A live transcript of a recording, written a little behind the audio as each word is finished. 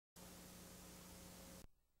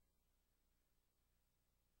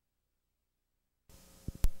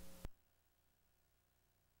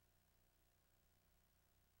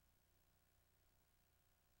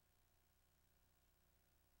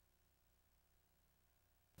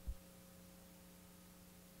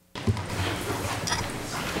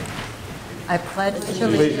I pledge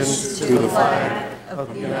allegiance to the flag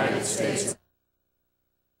of the United States,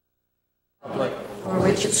 for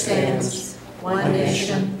which it stands, one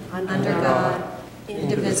nation, under God,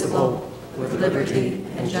 indivisible, with liberty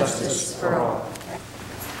and justice for all.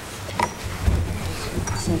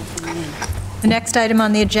 The next item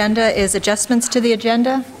on the agenda is adjustments to the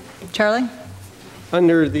agenda. Charlie?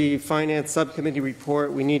 Under the Finance Subcommittee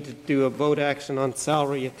report, we need to do a vote action on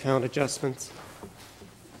salary account adjustments.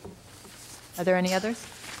 Are there any others?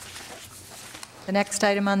 The next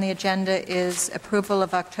item on the agenda is approval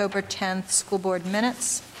of October 10th school board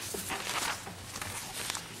minutes.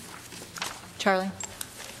 Charlie?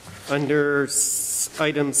 Under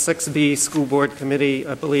item 6B, school board committee,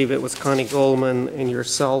 I believe it was Connie Goldman and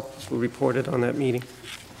yourself who reported on that meeting.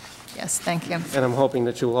 Yes, thank you. And I'm hoping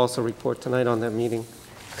that you will also report tonight on that meeting.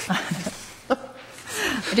 I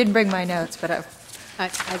didn't bring my notes, but I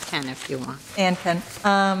can if you want. Ann can.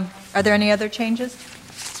 Are there any other changes?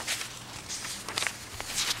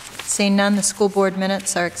 Seeing none, the school board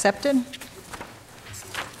minutes are accepted.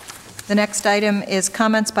 The next item is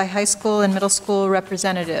comments by high school and middle school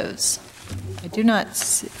representatives. I do not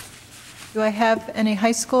see. Do I have any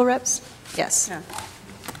high school reps? Yes. Yeah.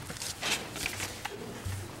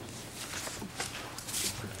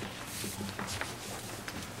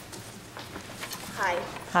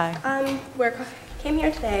 Hi. Hi. We came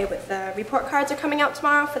here today with the report cards are coming out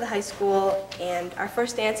tomorrow for the high school, and our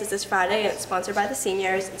first dance is this Friday, and it's sponsored by the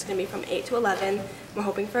seniors. It's going to be from 8 to 11. We're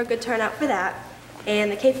hoping for a good turnout for that.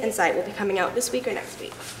 And the Cape Insight will be coming out this week or next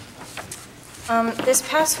week. This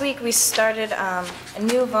past week we started a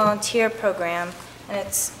new volunteer program, and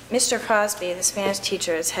it's Mr. Crosby, the Spanish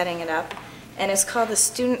teacher, is heading it up, and it's called the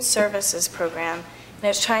Student Services Program, and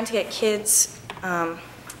it's trying to get kids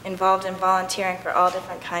involved in volunteering for all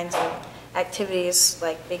different kinds of activities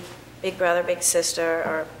like Big Brother, Big Sister,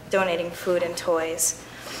 or donating food and toys.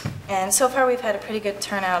 And so far we've had a pretty good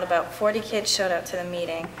turnout. About 40 kids showed up to the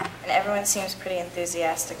meeting, and everyone seems pretty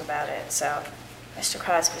enthusiastic about it, so Mr.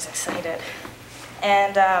 Crosby's excited.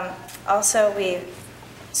 And also we've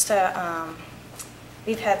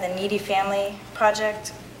had the Needy Family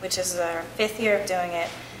Project, which is our 5th year of doing it,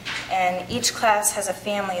 and each class has a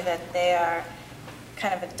family that they are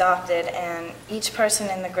kind of adopted, and each person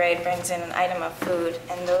in the grade brings in an item of food,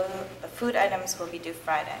 and the food items will be due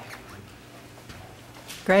Friday.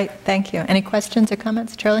 Great, thank you. Any questions or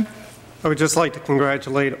comments, Charlie? I would just like to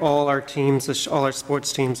congratulate all our teams, all our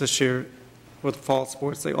sports teams this year with fall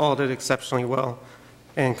sports. They all did exceptionally well.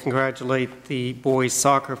 And congratulate the boys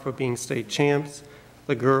soccer for being state champs,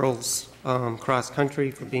 the girls cross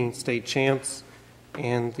country for being state champs,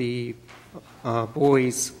 and the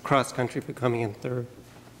boys cross country for coming in 3rd.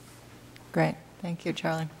 Great, thank you,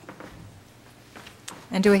 Charlie.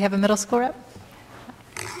 And do we have a middle school rep?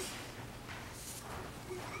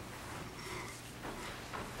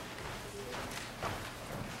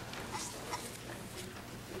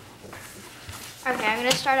 Okay, I'm going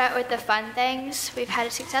to start out with the fun things. We've had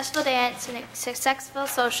a successful dance and a successful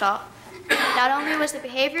social. Not only was the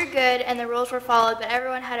behavior good and the rules were followed, but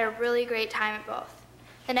everyone had a really great time at both.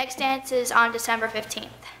 The next dance is on December 15th.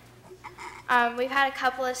 We've had a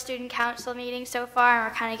couple of student council meetings so far,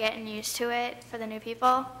 and we're kind of getting used to it for the new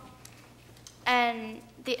people. And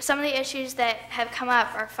some of the issues that have come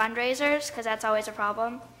up are fundraisers, because that's always a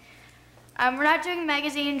problem. We're not doing the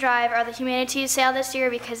magazine drive or the humanities sale this year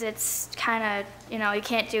because it's kind of, you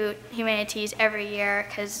can't do humanities every year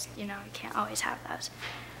because, you can't always have those.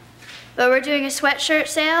 But we're doing a sweatshirt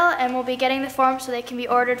sale, and we'll be getting the forms so they can be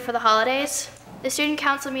ordered for the holidays. The student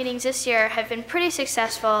council meetings this year have been pretty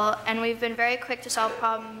successful, and we've been very quick to solve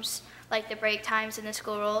problems like the break times and the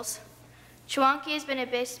school rules. Chewonki has been a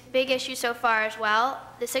big issue so far as well.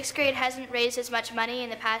 The 6th grade hasn't raised as much money in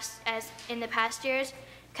the past years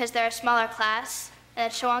because they're a smaller class,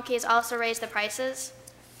 and Chewonki has also raised the prices.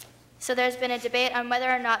 So there's been a debate on whether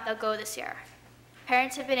or not they'll go this year.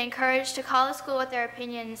 Parents have been encouraged to call the school with their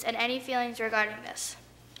opinions and any feelings regarding this.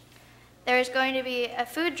 There is going to be a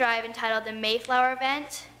food drive entitled the Mayflower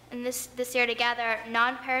Event, and this year to gather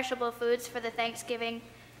non-perishable foods for the Thanksgiving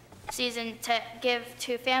season to give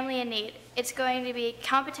to family in need. It's going to be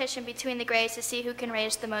competition between the grades to see who can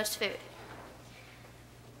raise the most food.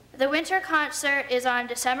 The winter concert is on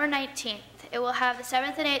December 19th. It will have the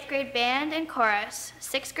 7th and 8th grade band and chorus,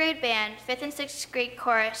 6th grade band, 5th and 6th grade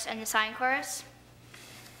chorus, and the sign chorus.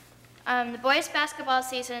 The boys basketball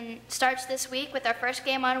season starts this week with our first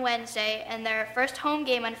game on Wednesday and their first home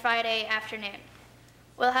game on Friday afternoon.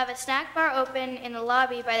 We'll have a snack bar open in the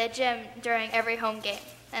lobby by the gym during every home game,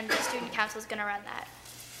 and the student council is going to run that.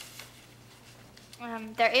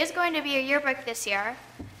 There is going to be a yearbook this year.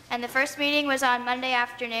 And the first meeting was on Monday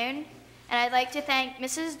afternoon. And I'd like to thank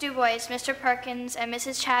Mrs. Dubois, Mr. Perkins, and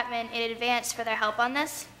Mrs. Chapman in advance for their help on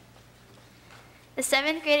this. The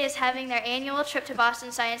 7th grade is having their annual trip to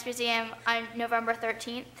Boston Science Museum on November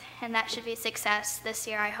 13th, and that should be a success this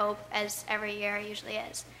year, I hope, as every year usually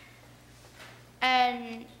is.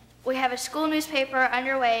 And we have a school newspaper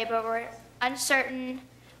underway, but we're uncertain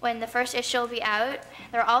when the first issue will be out.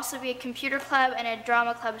 There will also be a computer club and a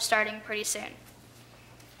drama club starting pretty soon.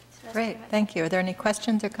 So Great, thank you. Are there any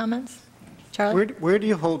questions or comments? Charlie? Where do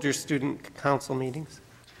you hold your student council meetings?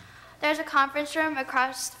 There's a conference room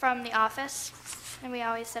across from the office, and we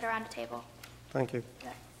always sit around a table. Thank you.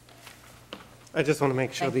 Yeah. I just want to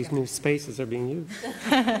make sure Thank these you. new spaces are being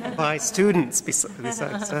used by students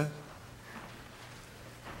besides that.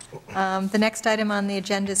 The next item on the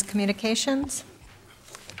agenda is communications.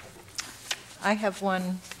 I have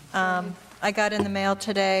one. I got in the mail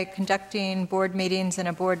today conducting board meetings and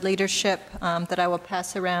a board leadership that I will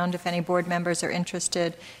pass around if any board members are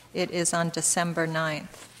interested. It is on December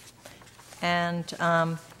 9th. And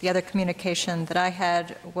the other communication that I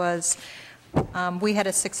had was we had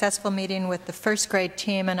a successful meeting with the first grade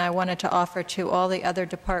team, and I wanted to offer to all the other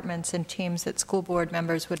departments and teams that school board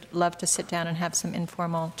members would love to sit down and have some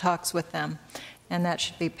informal talks with them. And that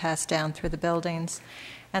should be passed down through the buildings.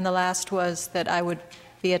 And the last was that I would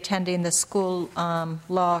be attending the school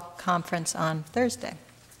law conference on Thursday.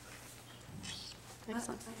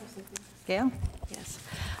 Excellent. Gail? Yes.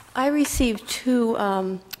 I received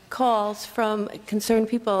 2 calls from concerned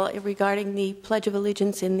people regarding the Pledge of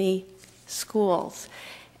Allegiance in the schools,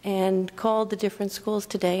 and called the different schools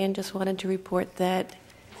today and just wanted to report that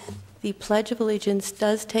the Pledge of Allegiance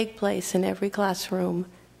does take place in every classroom,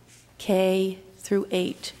 K through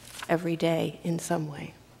 8, every day in some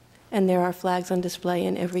way. And there are flags on display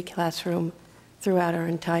in every classroom throughout our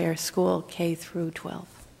entire school, K through 12.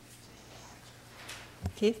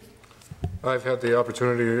 Keith? I've had the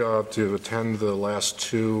opportunity to attend the last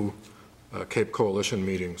 2 Cape Coalition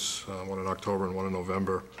meetings, one in October and one in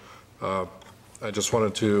November. I just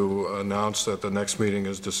wanted to announce that the next meeting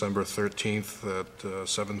is December 13th at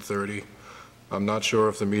 7:30. I'm not sure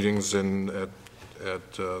if the meeting's at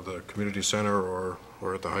the community center or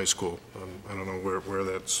at the high school. I don't know where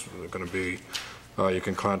that's going to be. You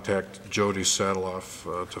can contact Jody Sadeloff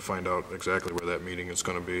to find out exactly where that meeting is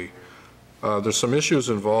going to be. There's some issues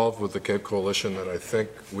involved with the Cape Coalition that I think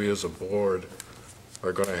we as a board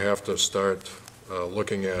are going to have to start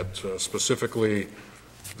looking at. Specifically,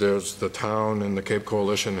 there's the town and the Cape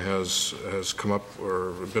Coalition has come up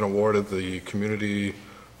or been awarded the community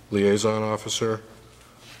liaison officer,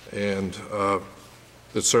 and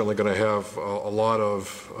it's certainly going to have a lot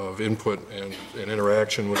of input and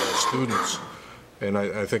interaction with our students. And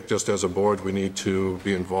I think just as a board, we need to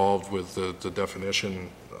be involved with the definition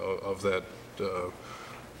of that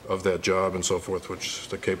job and so forth, which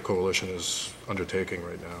the Cape Coalition is undertaking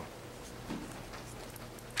right now.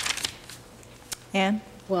 Ann?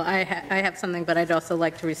 Well, I have something, but I'd also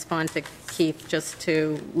like to respond to Keith just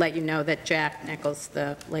to let you know that Jack Nichols,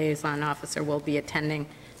 the liaison officer, will be attending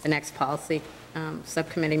the next policy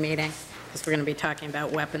subcommittee meeting, because we're going to be talking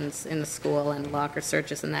about weapons in the school and locker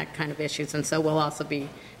searches and that kind of issues. And so we'll also be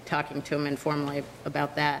talking to him informally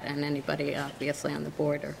about that, and anybody obviously on the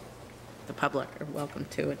board or the public are welcome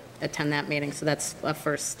to attend that meeting. So that's a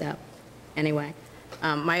first step anyway.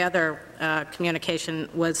 My other communication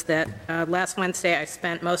was that last Wednesday I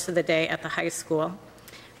spent most of the day at the high school.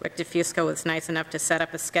 Rick DeFusco was nice enough to set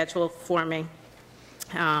up a schedule for me.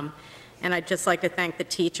 And I'd just like to thank the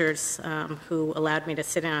teachers who allowed me to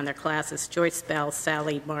sit in on their classes: Joyce Bell,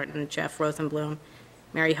 Sally Martin, Jeff Rosenblum,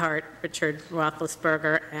 Mary Hart, Richard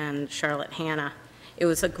Roethlisberger, and Charlotte Hanna. It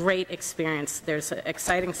was a great experience. There's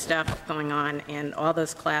exciting stuff going on in all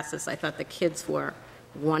those classes. I thought the kids were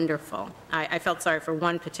wonderful. I felt sorry for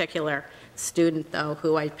one particular student, though,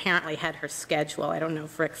 who apparently had her schedule. I don't know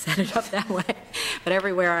if Rick set it up that way, but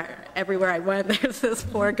everywhere I went, there's this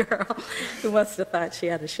poor girl who must have thought she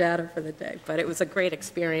had a shadow for the day. But it was a great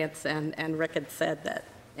experience, and Rick had said that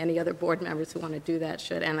any other board members who want to do that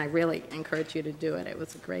should, and I really encourage you to do it. It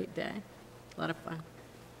was a great day. A lot of fun.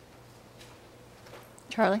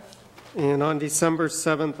 Charlie? And on December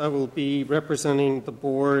 7th, I will be representing the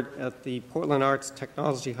board at the Portland Arts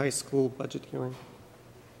Technology High School budget hearing.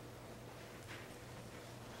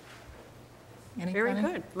 Any Very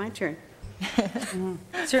comment? good. My turn.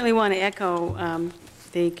 Certainly want to echo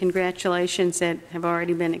the congratulations that have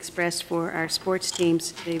already been expressed for our sports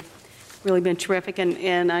teams. They've really been terrific,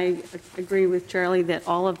 and I agree with Charlie that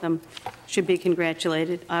all of them should be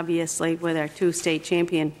congratulated, obviously, with our 2 state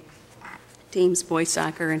champion teams, boys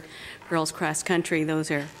soccer and girls cross country.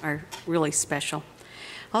 Those are really special.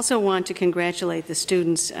 Also want to congratulate the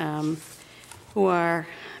students who are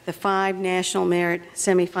the 5 National Merit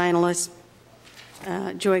semifinalists,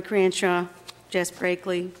 Joy Cranshaw, Jess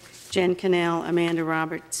Brakely, Jen Cannell, Amanda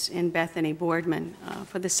Roberts, and Bethany Boardman.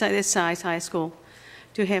 For this size high school,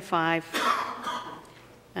 to have 5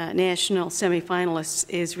 national semifinalists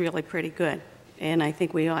is really pretty good. And I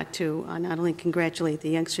think we ought to not only congratulate the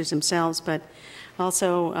youngsters themselves, but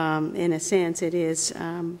also, in a sense, it is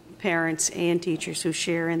parents and teachers who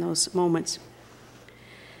share in those moments.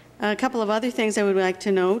 A couple of other things I would like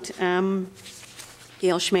to note.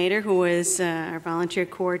 Gail Schmader, who is our volunteer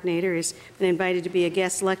coordinator, has been invited to be a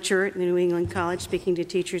guest lecturer at the New England College, speaking to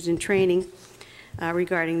teachers in training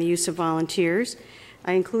regarding the use of volunteers.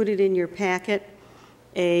 I included in your packet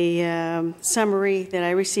a summary that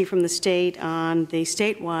I received from the state on the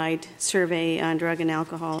statewide survey on drug and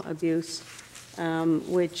alcohol abuse,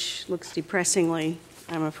 which looks depressingly,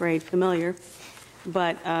 I'm afraid, familiar.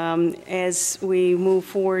 But as we move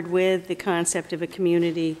forward with the concept of a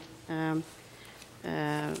community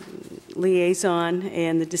liaison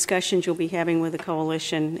and the discussions you'll be having with the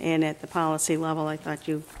coalition and at the policy level, I thought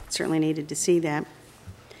you certainly needed to see that.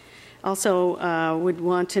 Also would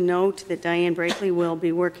want to note that Diane Brakely will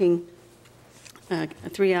be working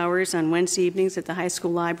 3 hours on Wednesday evenings at the high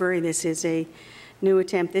school library. This is a new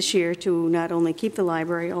attempt this year to not only keep the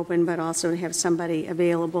library open, but also to have somebody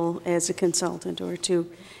available as a consultant or to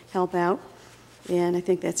help out. And I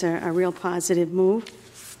think that's a real positive move.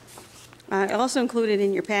 I also included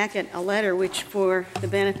in your packet a letter which, for the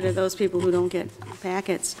benefit of those people who don't get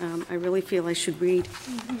packets, I really feel I should read,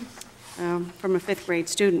 from a 5th grade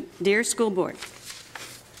student. Dear School Board,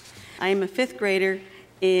 I am a 5th grader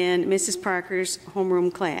in Mrs. Parker's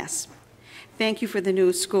homeroom class. Thank you for the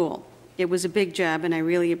new school. It was a big job, and I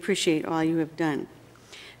really appreciate all you have done.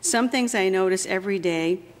 Some things I notice every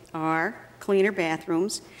day are cleaner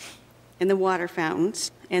bathrooms and the water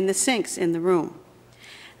fountains and the sinks in the room.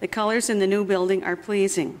 The colors in the new building are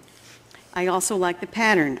pleasing. I also like the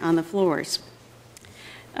pattern on the floors.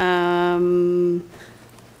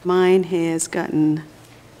 Mine has gotten,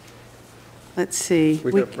 let's see.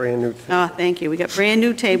 We got brand new. Oh, thank you. We got brand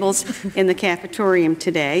new tables in the cafetorium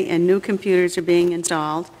today, and new computers are being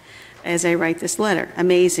installed as I write this letter.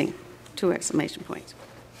 Amazing. 2 exclamation points.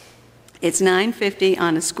 It's 9:50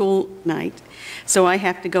 on a school night, so I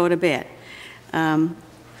have to go to bed.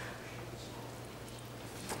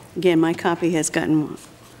 Again, my copy has gotten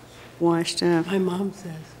washed up. My mom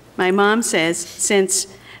says. My mom says, since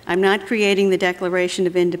I'm not creating the Declaration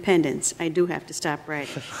of Independence, I do have to stop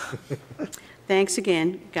writing. Thanks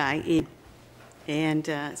again, Guy E. And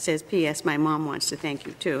says, P.S., my mom wants to thank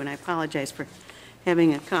you too, and I apologize for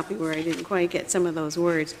having a copy where I didn't quite get some of those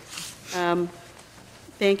words.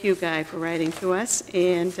 Thank you, Guy, for writing to us.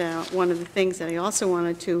 And one of the things that I also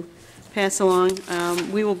wanted to pass along,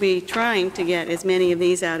 we will be trying to get as many of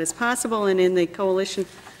these out as possible, and in the coalition,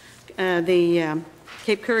 the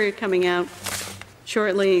Cape Courier coming out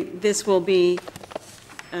shortly, this will be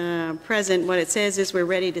present. What it says is, we're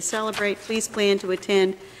ready to celebrate. Please plan to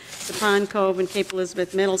attend the Pond Cove and Cape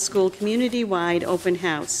Elizabeth Middle School community-wide open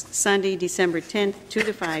house, Sunday, December 10th, 2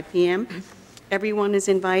 to 5 p.m. Everyone is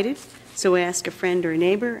invited, so ask a friend or a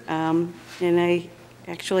neighbor. And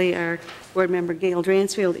actually, our board member Gail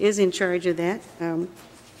Dransfield is in charge of that.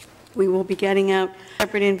 We will be getting out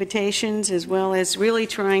separate invitations, as well as really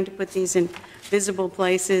trying to put these in visible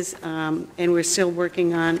places, and we're still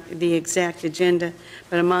working on the exact agenda.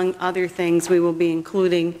 But among other things, we will be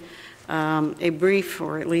including a brief,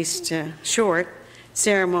 or at least short,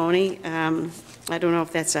 ceremony. I don't know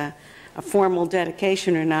if that's a formal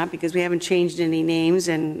dedication or not, because we haven't changed any names,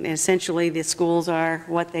 and essentially the schools are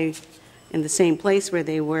what they, in the same place where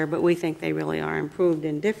they were, but we think they really are improved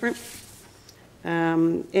and different.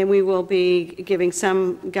 And we will be giving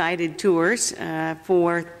some guided tours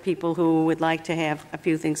for people who would like to have a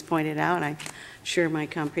few things pointed out. I'm sure my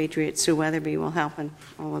compatriot Sue Weatherby will help in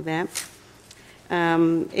all of that.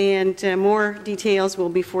 And more details will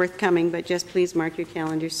be forthcoming, but just please mark your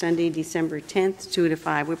calendar, Sunday, December 10th, 2 to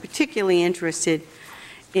 5. We're particularly interested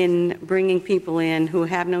in bringing people in who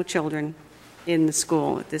have no children in the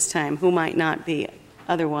school at this time, who might not be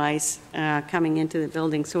otherwise coming into the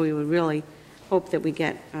building, so we would really hope that we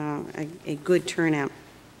get a good turnout.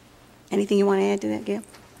 Anything you want to add to that, Gail?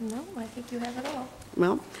 No, I think you have it all.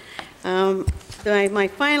 Well, my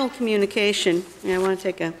final communication, and I want to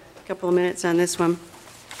take a couple of minutes on this one.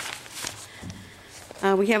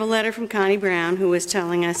 We have a letter from Connie Brown, who is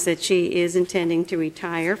telling us that she is intending to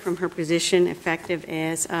retire from her position effective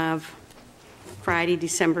as of Friday,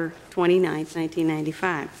 December 29th,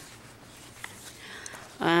 1995.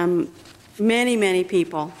 Many, many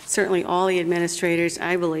people, certainly all the administrators,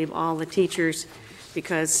 I believe all the teachers,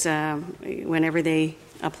 because whenever they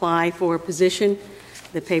apply for a position,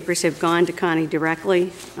 the papers have gone to Connie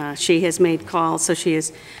directly. She has made calls, so she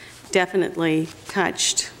has definitely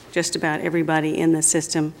touched just about everybody in the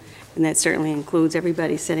system, and that certainly includes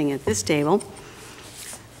everybody sitting at this table.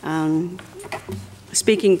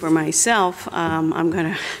 Speaking for myself, I'm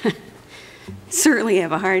going to certainly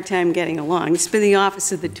have a hard time getting along. It's been the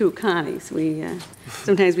office of the two Connies.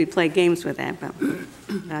 Sometimes we play games with that,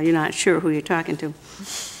 but you're not sure who you're talking to.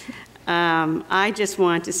 I just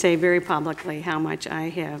want to say very publicly how much I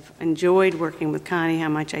have enjoyed working with Connie, how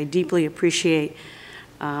much I deeply appreciate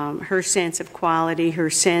her sense of quality, her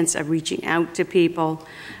sense of reaching out to people.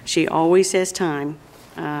 She always has time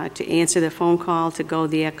to answer the phone call, to go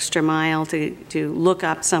the extra mile, to look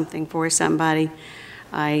up something for somebody.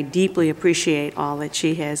 I deeply appreciate all that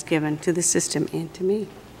she has given to the system and to me.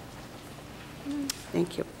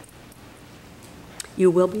 Thank you.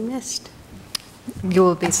 You will be missed. You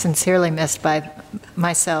will be sincerely missed by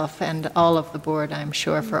myself and all of the board, I'm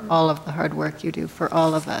sure, for all of the hard work you do for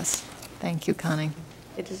all of us. Thank you, Connie.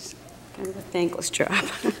 It is kind of a thankless job.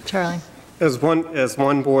 Charlie? As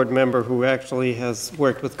one board member who actually has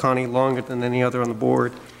worked with Connie longer than any other on the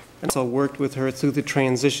board, and so worked with her through the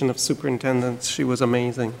transition of superintendents, she was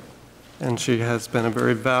amazing. And she has been a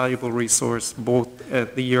very valuable resource, both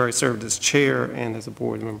at the year I served as chair and as a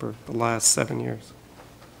board member, the last 7 years.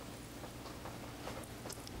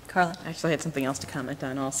 Carla? Actually, I had something else to comment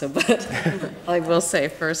on also, but I will say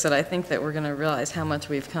first that I think that we're going to realize how much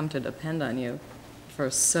we've come to depend on you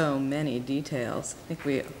for so many details. I think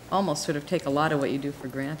we almost sort of take a lot of what you do for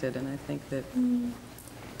granted, and I think that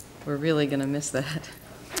we're really going to miss that.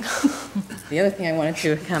 The other thing I wanted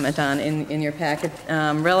to comment on in your packet,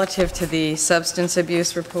 relative to the substance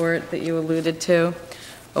abuse report that you alluded to,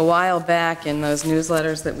 a while back in those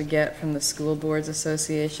newsletters that we get from the School Boards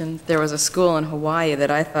Association, there was a school in Hawaii that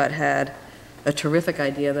I thought had a terrific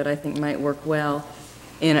idea that I think might work well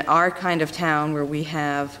in our kind of town where we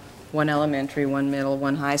have one elementary, one middle,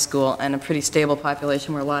 one high school, and a pretty stable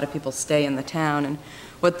population where a lot of people stay in the town. And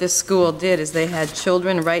what this school did is they had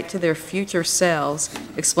children write to their future selves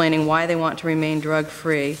explaining why they want to remain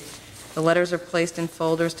drug-free. The letters are placed in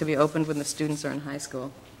folders to be opened when the students are in high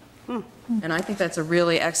school. And I think that's a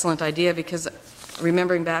really excellent idea because,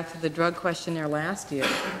 remembering back to the drug questionnaire last year,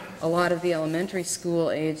 a lot of the elementary school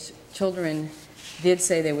age children did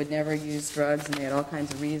say they would never use drugs, and they had all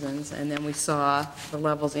kinds of reasons, and then we saw the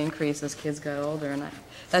levels increase as kids got older, and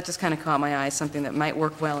that just kind of caught my eye, something that might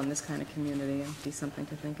work well in this kind of community and be something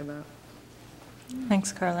to think about.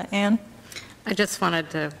 Thanks, Carla. Ann? I just wanted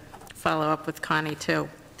to follow up with Connie, too.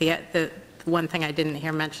 The one thing I didn't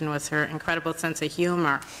hear mentioned was her incredible sense of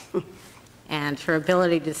humor and her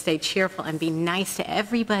ability to stay cheerful and be nice to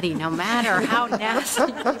everybody, no matter how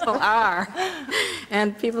nasty people are.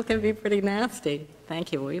 And people can be pretty nasty.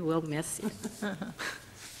 Thank you. We will miss you.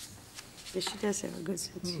 Yes, she does have a good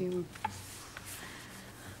sense of humor.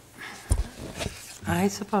 I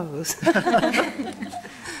suppose.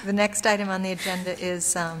 The next item on the agenda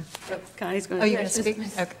is, Connie's going oh, to you're going to speak?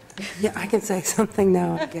 Okay. Yeah, I can say something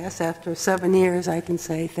now, I guess. After 7 years, I can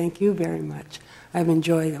say thank you very much. I've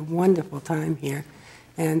enjoyed a wonderful time here,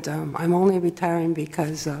 and I'm only retiring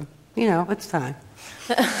because, you know, it's time.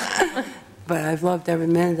 But I've loved every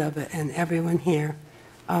minute of it and everyone here.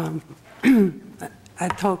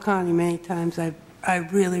 I've told Connie many times I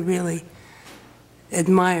really, really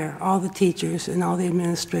admire all the teachers and all the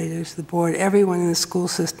administrators, the board, everyone in the school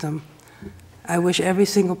system. I wish every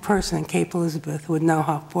single person in Cape Elizabeth would know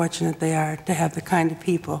how fortunate they are to have the kind of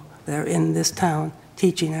people that are in this town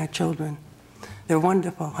teaching our children. They're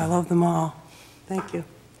wonderful. I love them all. Thank you.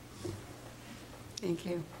 Thank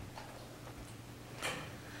you.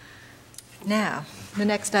 Now, the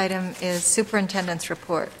next item is superintendent's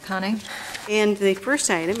report. Connie? And the first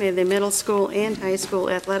item is the middle school and high school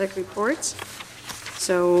athletic reports.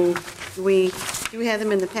 So we do have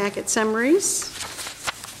them in the packet summaries.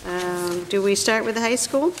 Do we start with the high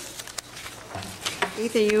school?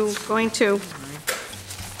 Keith, are you going to?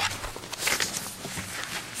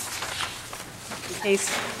 In case.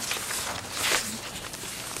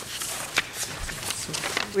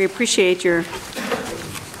 We appreciate your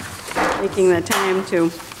taking the time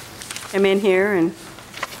to come in here and.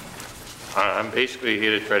 I'm basically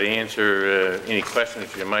here to try to answer any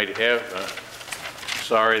questions you might have.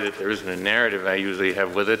 Sorry that there isn't a narrative I usually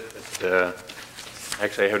have with it, but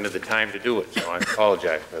actually I haven't had the time to do it, so I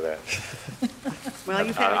apologize for that. Well,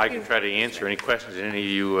 you've I can try to answer any questions that any of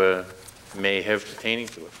you may have pertaining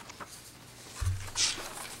to it.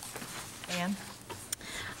 Ann?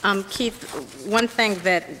 Keith, one thing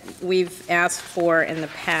that we've asked for in the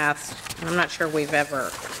past, and I'm not sure we've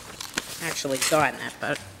ever actually gotten it,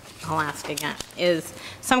 but I'll ask again, is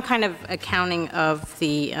some kind of accounting of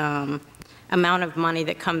the amount of money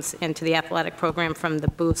that comes into the athletic program from the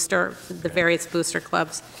various booster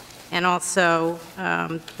clubs, and also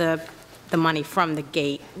the money from the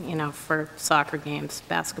gate, for soccer games,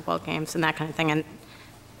 basketball games, and that kind of thing, and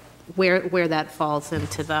where that falls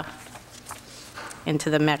into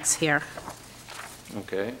the mix here.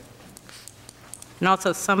 Okay. And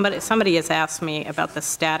also, somebody has asked me about the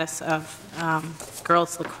status of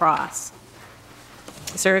girls lacrosse.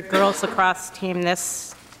 Is there a girls lacrosse team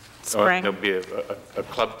this spring? There'll be a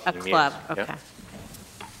club A team, club, yes. okay. Yeah.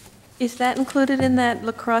 Is that included in that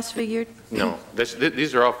lacrosse figure? No,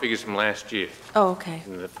 these are all figures from last year, Oh, okay,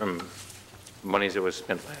 from monies that was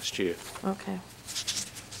spent last year. okay.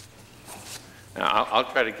 Now, I'll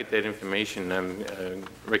try to get that information.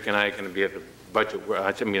 Rick and I are going to be at the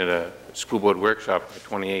at a school board workshop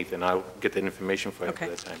on the 28th, and I'll get that information for you Okay,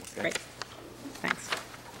 at that time. Okay? great. Thanks.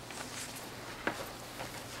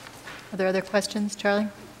 Are there other questions, Charlie?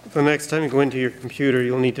 The next time you go into your computer,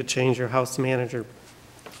 you'll need to change your house manager.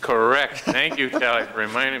 Correct. Thank you, Charlie, for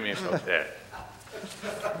reminding me about that.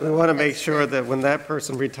 We want to make sure that when that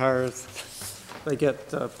person retires, they get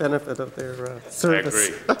benefit of their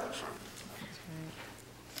service. I agree.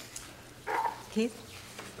 Keith?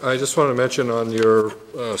 I just want to mention on your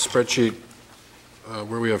spreadsheet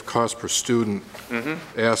where we have cost per student,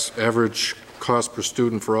 average cost per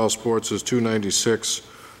student for all sports is $296.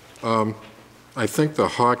 I think the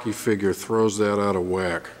hockey figure throws that out of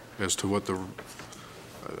whack as to what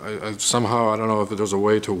somehow, I don't know if there's a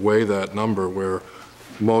way to weigh that number where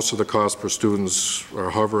most of the cost per students are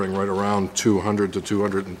hovering right around $200 to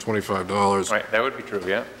 $225. Right, that would be true,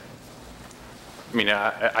 yeah. I mean,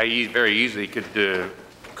 I very easily could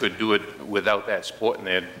do it without that sport in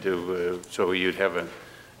there, so you'd have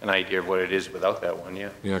an idea of what it is without that one, yeah.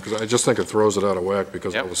 Yeah, because I just think it throws it out of whack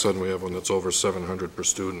because Yep. all of a sudden we have one that's over 700 per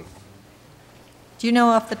student. Do you know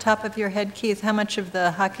off the top of your head, Keith, how much of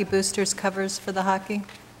the hockey boosters covers for the hockey?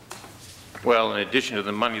 Well, in addition to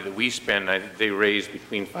the money that we spend, they raise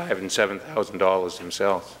between $5,000 and $7,000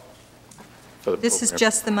 themselves for the This is program.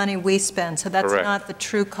 just the money we spend, so that's Correct. not the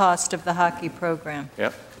true cost of the hockey program.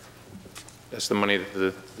 Yep. That's the money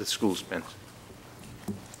that the school spends.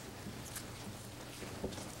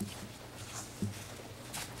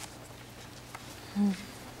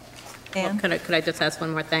 Ann? Could I just ask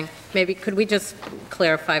one more thing? Maybe could we just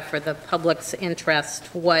clarify for the public's interest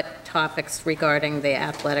what topics regarding the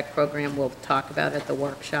athletic program we'll talk about at the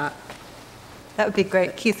workshop? That would be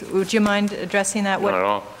great. Keith, would you mind addressing that? Not at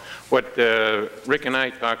all. What Rick and I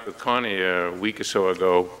talked with Connie a week or so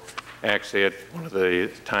ago, actually at one of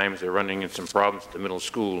the times they're running into some problems at the middle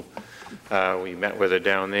school. We met with her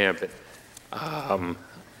down there, but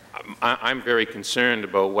I'm very concerned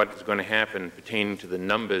about what is going to happen pertaining to the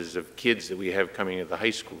numbers of kids that we have coming to the high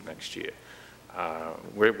school next year.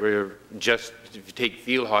 We're just, if you take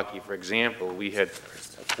field hockey, for example, we had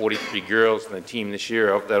 43 girls on the team this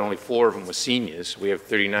year. Of that, only 4 of them were seniors. We have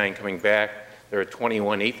 39 coming back. There are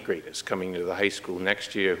 21 eighth graders coming to the high school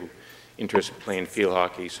next year who are interested in playing field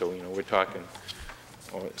hockey. So, we're talking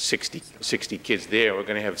 60 kids there. We're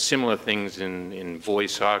going to have similar things in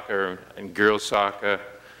boys soccer and girls soccer,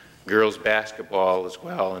 girls basketball as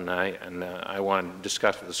well. And I want to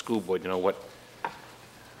discuss with the school board,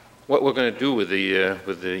 what we're going to do with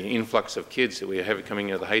the influx of kids that we have coming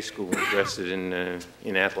into the high school interested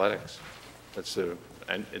in athletics.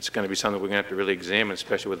 And it's going to be something we're going to have to really examine,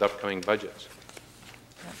 especially with upcoming budgets.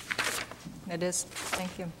 It is.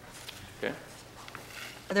 Thank you. Okay.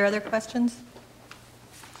 Are there other questions?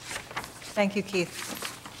 Thank you, Keith.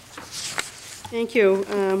 Thank you.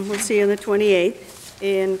 We'll see you on the 28th,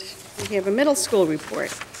 and we have a middle school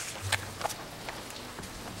report.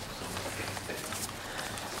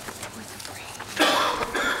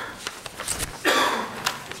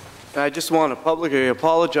 I just want to publicly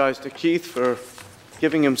apologize to Keith for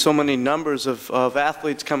giving him so many numbers of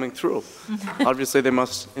athletes coming through. Obviously, they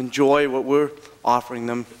must enjoy what we're offering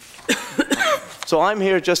them. So I'm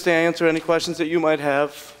here just to answer any questions that you might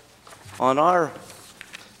have on our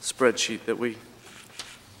spreadsheet that we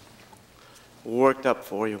worked up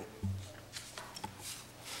for you.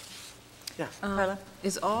 Yeah. Carla?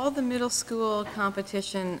 Is all the middle school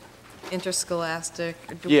competition interscholastic?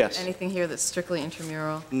 Or do Yes. Anything here that's strictly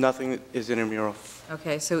intramural? Nothing is intramural.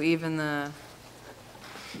 Okay, so even the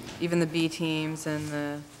B teams and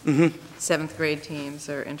the 7th grade teams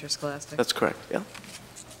are interscholastic? That's correct, yeah.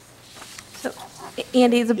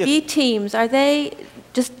 Andy, the Yes. B teams, are they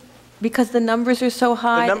just because the numbers are so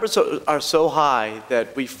high? The numbers are so high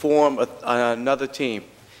that we form another team,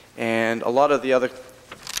 and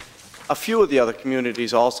a few of the other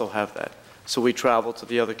communities also have that. So we travel to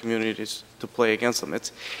the other communities to play against them.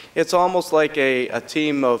 It's almost like a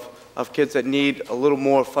team of kids that need a little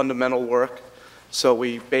more fundamental work. So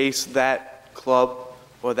we base that club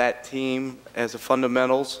or that team as the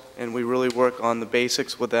fundamentals, and we really work on the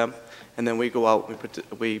basics with them. And then we go out,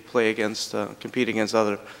 we play against, compete against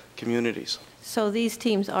other communities. So these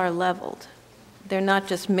teams are leveled? They're not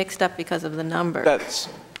just mixed up because of the number?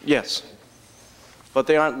 Yes. But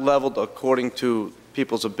they aren't leveled according to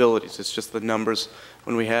people's abilities. It's just the numbers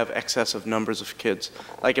when we have excessive numbers of kids.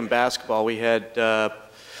 Like in basketball, we had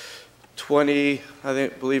 20, I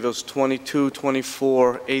believe it was 22,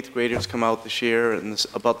 24 8th graders come out this year, and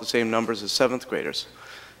about the same numbers as 7th graders.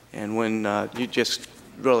 And when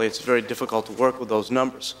it's very difficult to work with those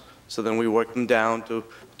numbers. So then we work them down to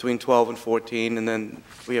between 12 and 14, and then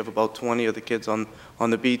we have about 20 of the kids on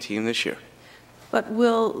the B team this year. But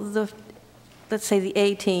will let's say the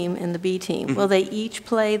A team and the B team, will they each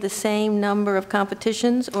play the same number of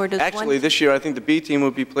competitions, or does Actually, this year I think the B team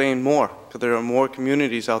will be playing more, because there are more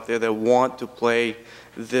communities out there that want to play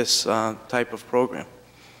this type of program,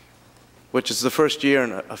 which is the first year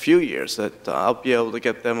in a few years that I'll be able to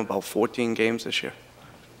get them about 14 games this year.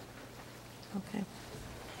 Okay.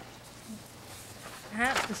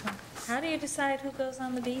 How do you decide who goes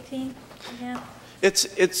on the B team again?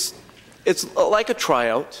 It's like a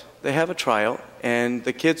tryout. They have a tryout, and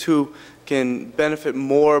the kids who can benefit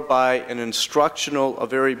more by an instructional, a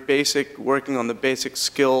very basic, working on the basic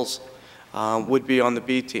skills would be on the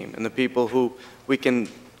B team, and the people who we can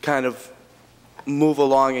kind of move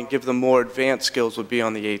along and give them more advanced skills would be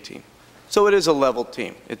on the A team. So it is a level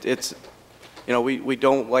team. We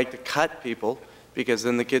don't like to cut people, because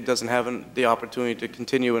then the kid doesn't have the opportunity to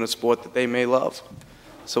continue in a sport that they may love.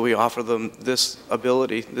 So we offer them this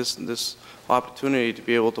ability, this opportunity to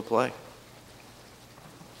be able to play.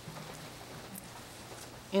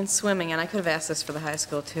 In swimming, and I could have asked this for the high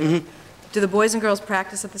school too, do the boys and girls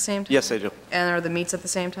practice at the same time? Yes, they do. And are the meets at the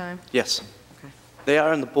same time? Yes. Okay. They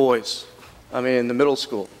are in the boys. In the middle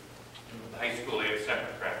school. In high school, they have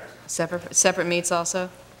separate practice. Separate meets also?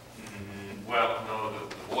 Well, no,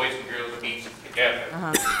 the boys and girls meet together.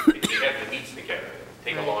 If they have the meets together, it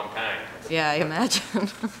take a long time. Yeah, I imagine.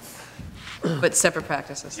 But separate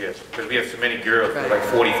practices? Yes, because we have so many girls, there are like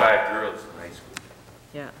 45 girls in high school.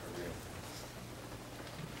 Yeah.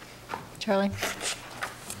 Charlie?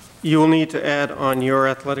 You will need to add on your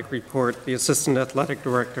athletic report the assistant athletic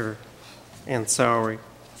director and salary,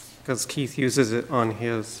 because Keith uses it on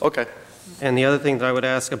his. Okay. And the other thing that I would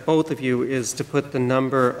ask of both of you is to put the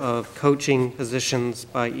number of coaching positions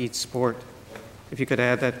by each sport. If you could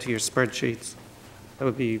add that to your spreadsheets, that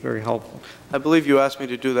would be very helpful. I believe you asked me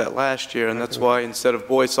to do that last year, and that's why instead of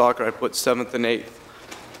boys soccer, I put 7th and 8th.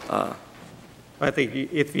 I think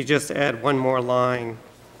if you just add one more line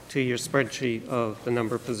to your spreadsheet of the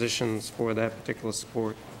number of positions for that particular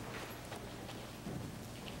sport.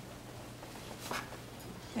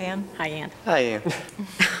 Ann? Hi, Ann. Hi, Ann.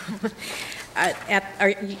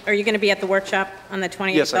 Are you going to be at the workshop on the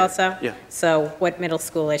 28th Yes, I am. also? Yeah. So what middle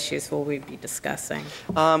school issues will we be discussing?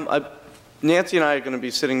 Nancy and I are going to be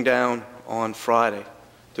sitting down on Friday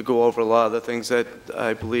to go over a lot of the things that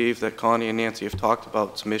I believe that Connie and Nancy have talked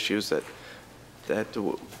about, some issues that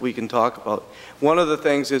we can talk about. One of the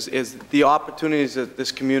things is the opportunities that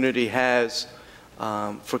this community has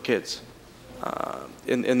for kids.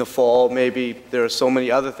 In the fall, maybe there are so many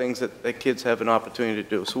other things that kids have an opportunity to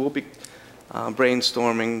do. So we'll be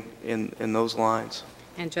brainstorming in those lines.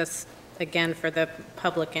 And just, again, for the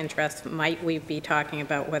public interest, might we be talking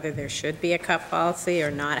about whether there should be a cup policy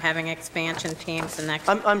or not having expansion teams and that?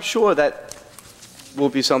 I'm sure that will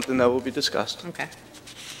be something that will be discussed. Okay.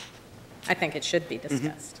 I think it should be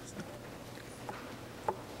discussed.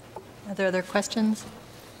 Are there other questions?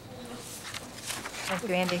 Thank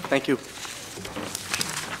you, Andy. Thank you.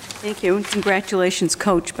 Thank you, and congratulations,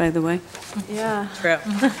 Coach, by the way. Yeah. True.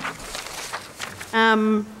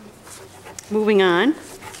 Moving on.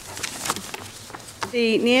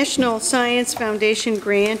 The National Science Foundation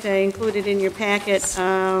grant, I included in your packet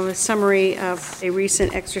a summary of a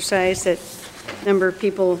recent exercise that a number of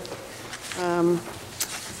people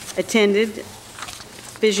attended.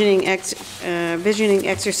 Visioning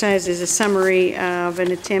exercise is a summary of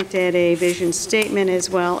an attempt at a vision statement, as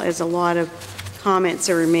well as a lot of comments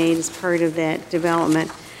that were made as part of that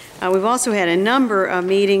development. We've also had a number of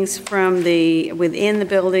meetings from within the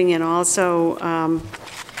building, and also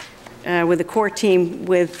with a core team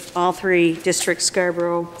with all three districts,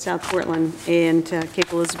 Scarborough, South Portland, and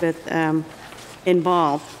Cape Elizabeth,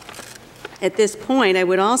 involved. At this point, I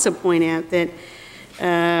would also point out that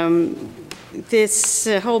this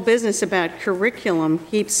whole business about curriculum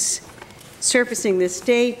keeps surfacing. The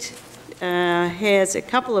state has a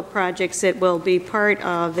couple of projects that will be part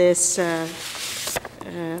of this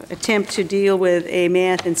attempt to deal with a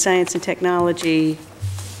math and science and technology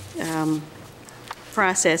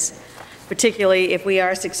process, particularly if we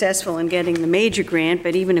are successful in getting the major grant,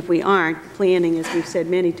 but even if we aren't, planning, as we've said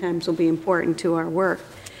many times, will be important to our work.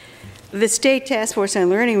 The State Task Force on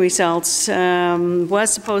Learning Results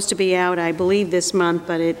was supposed to be out, I believe, this month,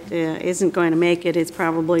 but it isn't going to make it. It's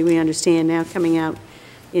probably, we understand now, coming out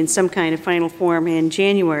in some kind of final form in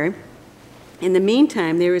January. In the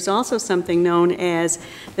meantime, there is also something known as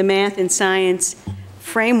the Math and Science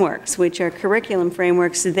Frameworks, which are curriculum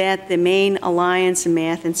frameworks that the Maine Alliance, the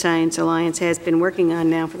Math and Science Alliance, has been working on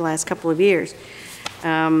now for the last couple of years.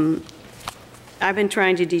 I've been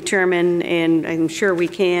trying to determine, and I'm sure we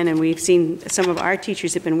can, and we've seen some of our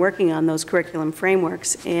teachers have been working on those curriculum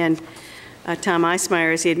frameworks, and Tom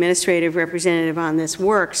Eismeyer is the administrative representative on this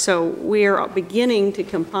work. So we are beginning to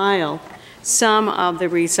compile some of the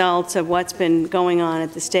results of what's been going on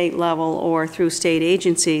at the state level or through state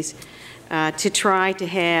agencies to try to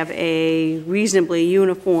have a reasonably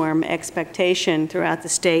uniform expectation throughout the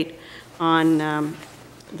state on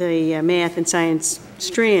the math and science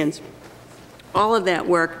strands. All of that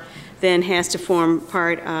work then has to form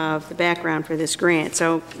part of the background for this grant.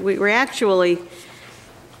 So we're actually,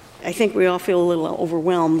 I think we all feel a little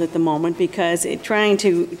overwhelmed at the moment because trying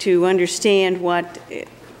to understand what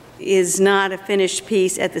is not a finished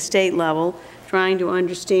piece at the state level, trying to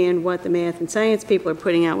understand what the math and science people are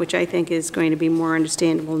putting out, which I think is going to be more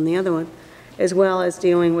understandable than the other one, as well as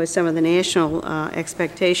dealing with some of the national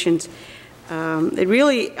expectations. It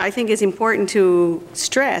really, I think, is important to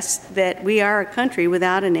stress that we are a country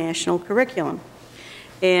without a national curriculum.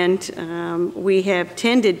 And we have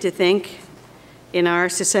tended to think in our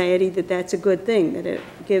society that that's a good thing, that it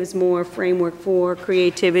gives more framework for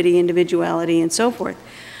creativity, individuality, and so forth.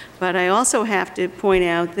 But I also have to point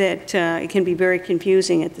out that it can be very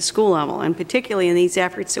confusing at the school level, and particularly in these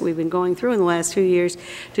efforts that we've been going through in the last few years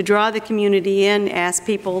to draw the community in, ask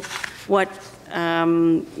people what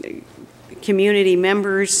community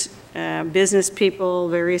members, business people,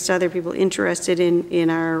 various other people interested in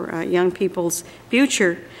our young people's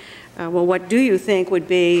future. Well, what do you think would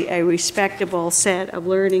be a respectable set of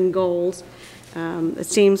learning goals? It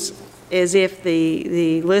seems as if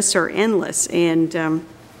the lists are endless, and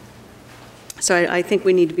so I think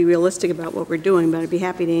we need to be realistic about what we're doing, but I'd be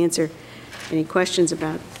happy to answer any questions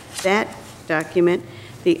about that document.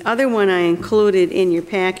 The other one I included in your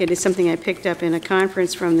packet is something I picked up in a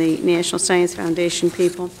conference from the National Science Foundation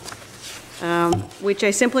people, which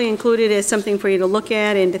I simply included as something for you to look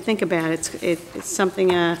at and to think about. It's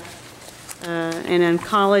something an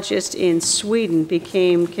oncologist in Sweden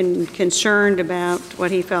became concerned about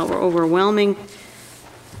what he felt were overwhelming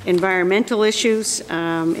environmental issues,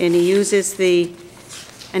 and he uses the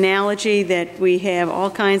analogy that we have all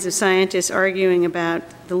kinds of scientists arguing about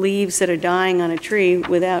the leaves that are dying on a tree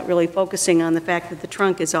without really focusing on the fact that the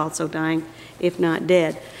trunk is also dying, if not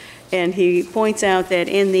dead. And he points out that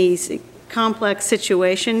in these complex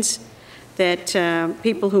situations that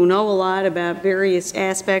people who know a lot about various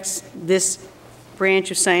aspects, this branch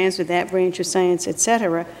of science or that branch of science, et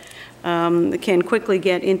cetera, can quickly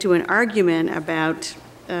get into an argument about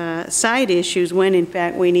side issues when in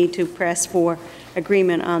fact we need to press for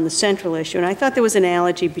agreement on the central issue. And I thought there was an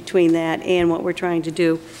analogy between that and what we're trying to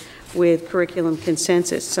do with curriculum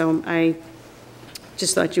consensus. So I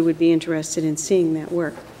just thought you would be interested in seeing that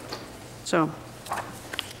work. So,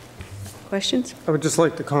 questions? I would just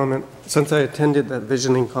like to comment, since I attended that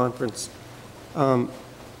visioning conference, at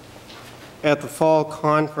the fall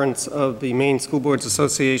conference of the Maine School Boards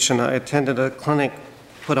Association, I attended a clinic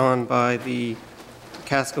put on by the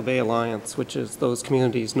Casco Bay Alliance, which is those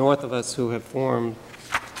communities north of us who have formed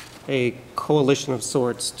a coalition of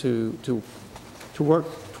sorts to work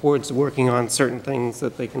towards working on certain things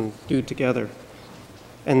that they can do together.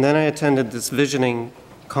 And then I attended this visioning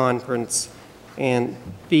conference, and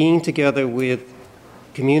being together with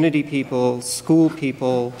community people, school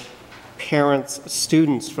people, parents,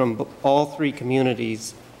 students from all three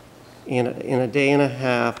communities in a day and a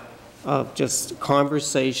half of just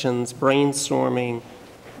conversations, brainstorming.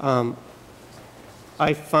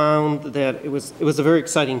 I found that it was a very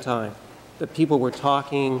exciting time, that people were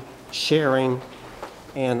talking, sharing,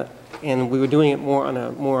 and we were doing it more on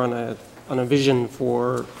a vision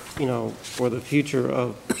for, for the future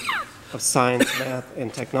of of science, math,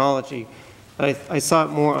 and technology. I saw it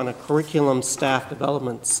more on a curriculum staff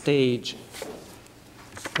development stage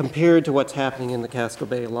compared to what's happening in the Casco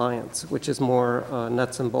Bay Alliance, which is more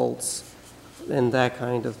nuts and bolts and that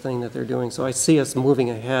kind of thing that they're doing. So I see us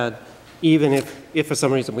moving ahead, even if for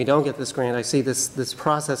some reason we don't get this grant. I see this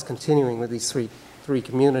process continuing with these three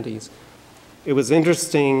communities. It was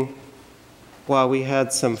interesting while we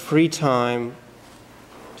had some free time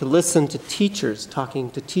to listen to teachers, talking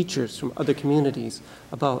to teachers from other communities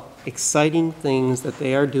about exciting things that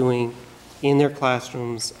they are doing in their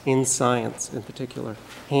classrooms, in science in particular,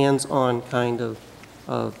 hands-on kind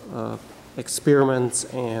of experiments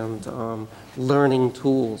and learning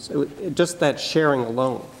tools. Just that sharing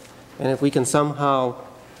alone. And if we can somehow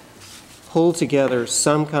pull together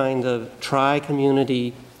some kind of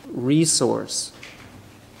tri-community resource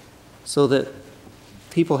so that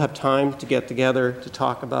people have time to get together to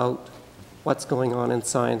talk about what's going on in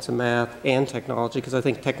science and math and technology, because I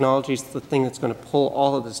think technology is the thing that's going to pull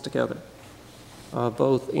all of this together,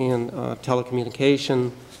 both in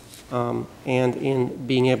telecommunication and in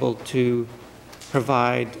being able to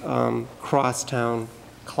provide cross-town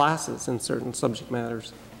classes in certain subject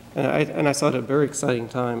matters. And I saw it at a very exciting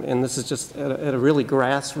time, and this is just at a really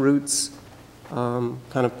grassroots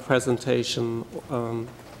kind of presentation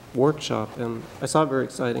workshop, and I saw it very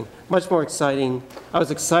exciting. Much more exciting. I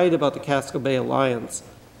was excited about the Casco Bay Alliance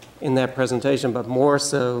in that presentation, but more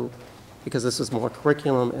so because this is more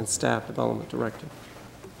curriculum and staff development directed.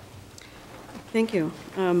 Thank you.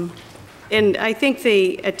 And I think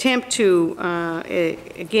the attempt to,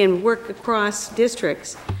 again, work across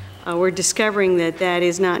districts, we're discovering that that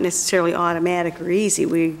is not necessarily automatic or easy.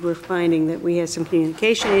 We're finding that we have some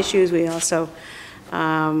communication issues. We also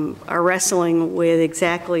are wrestling with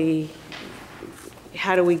exactly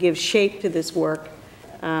how do we give shape to this work.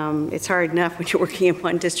 It's hard enough when you're working in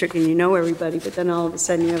one district and you know everybody, but then all of a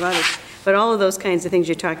sudden you have others. But all of those kinds of things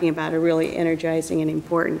you're talking about are really energizing and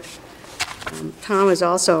important. Tom is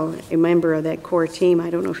also a member of that core team. I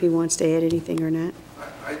don't know if he wants to add anything or not.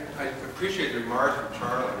 I appreciate the remarks from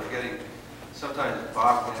Charlie. We're getting sometimes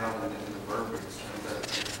bogged down in the verbiage, and I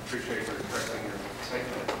appreciate her expressing your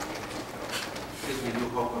excitement. Gives me new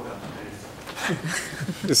hope about the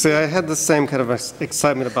day. You see, I had the same kind of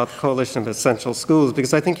excitement about the Coalition of Essential Schools,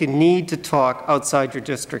 because I think you need to talk outside your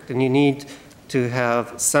district, and you need to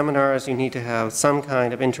have seminars, you need to have some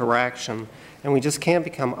kind of interaction, and we just can't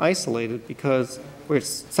become isolated because we're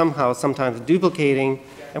somehow sometimes duplicating,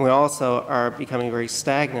 and we also are becoming very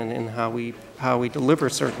stagnant in how we deliver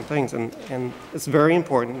certain things, and it's very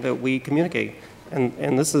important that we communicate.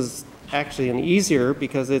 And this is actually an easier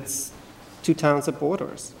because it's two towns that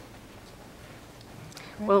border us.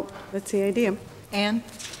 Well, that's the idea. Anne?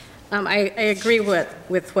 I agree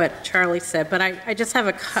with what Charlie said, but I just have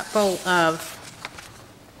a couple of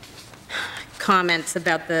comments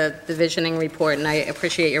about the visioning report, and I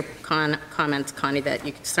appreciate your comments, Connie, that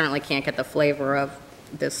you certainly can't get the flavor of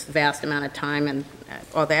this vast amount of time and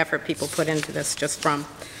all the effort people put into this just from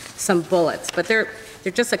some bullets. But there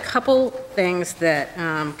are just a couple things that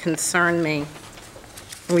concern me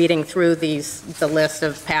reading through the list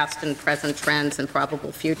of past and present trends and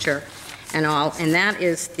probable future and all, and that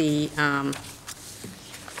is the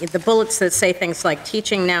bullets that say things like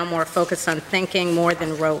teaching now more focused on thinking more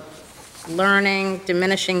than rote learning,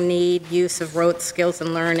 diminishing need, use of rote skills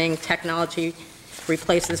and learning, technology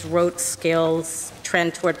replaces rote skills,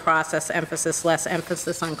 trend toward process emphasis, less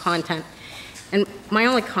emphasis on content. And my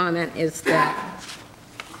only comment is that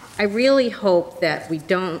I really hope that we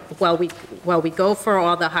don't, while we go for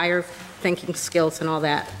all the higher thinking skills and all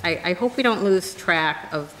that, I hope we don't lose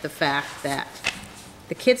track of the fact that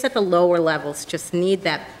the kids at the lower levels just need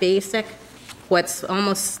that basic, what's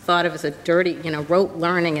almost thought of as a dirty, rote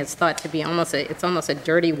learning is thought to be it's almost a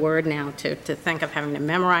dirty word now to think of having to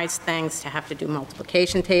memorize things, to have to do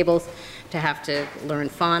multiplication tables, to have to learn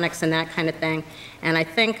phonics and that kind of thing. And I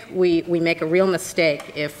think we make a real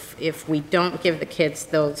mistake if we don't give the kids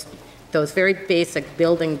those very basic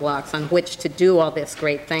building blocks on which to do all this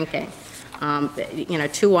great thinking.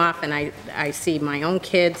 Too often I see my own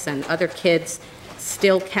kids and other kids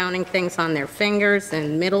still counting things on their fingers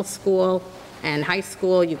in middle school and high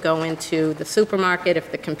school. You go into the supermarket,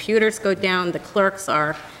 if the computers go down, the clerks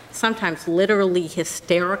are sometimes literally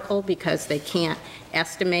hysterical because they can't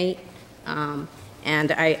estimate.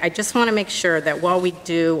 And I just want to make sure that while we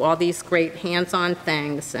do all these great hands-on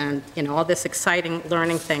things and all this exciting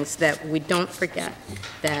learning things, that we don't forget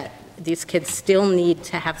that these kids still need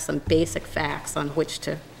to have some basic facts on which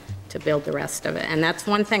to build the rest of it. And that's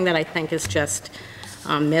one thing that I think is just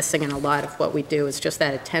missing in a lot of what we do, is just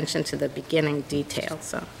that attention to the beginning detail.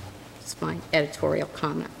 So Just my editorial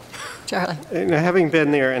comment. Charlie? And having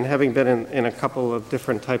been there and having been in a couple of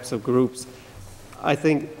different types of groups, I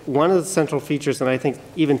think one of the central features, and I think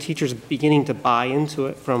even teachers beginning to buy into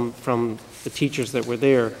it from the teachers that were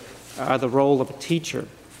there, are the role of a teacher.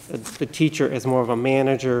 The teacher as more of a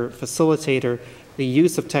manager, facilitator, the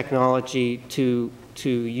use of technology to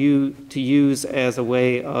use as a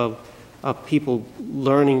way of people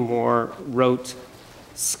learning more rote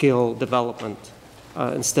skill development,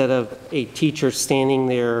 instead of a teacher standing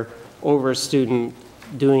there over a student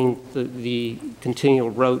doing the continual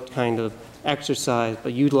rote kind of exercise,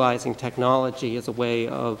 but utilizing technology as a way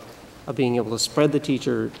of being able to spread the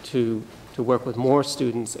teacher to work with more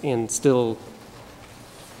students and still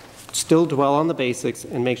dwell on the basics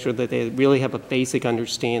and make sure that they really have a basic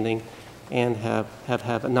understanding and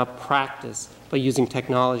have enough practice by using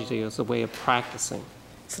technology as a way of practicing.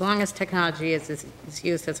 As long as technology is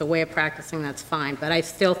used as a way of practicing, that's fine. But I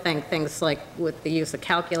still think things like with the use of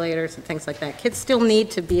calculators and things like that, kids still need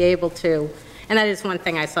to be able to, and that is one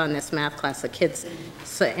thing I saw in this math class, the kids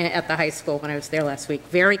at the high school when I was there last week,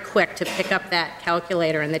 very quick to pick up that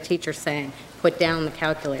calculator and the teacher saying, put down the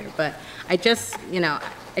calculator. But I just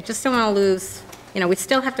don't want to lose, we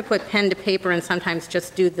still have to put pen to paper and sometimes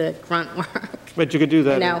just do the grunt work. But you could do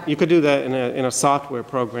that. No. You could do that in a software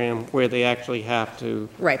program where they actually have to.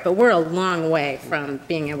 Right, but we're a long way from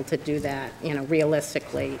being able to do that,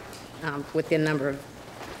 realistically, with the number of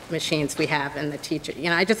machines we have and the teacher.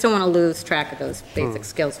 I just don't want to lose track of those basic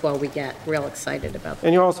skills while we get real excited about them.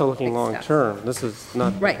 And you're also looking long term. This is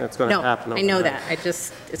not right. It's going to happen. I know that.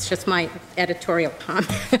 It's just my editorial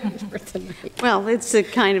comment for tonight. Well, it's the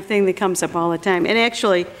kind of thing that comes up all the time. And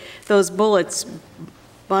actually, those bullets,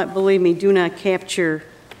 but believe me, do not capture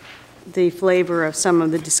the flavor of some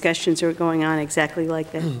of the discussions that are going on exactly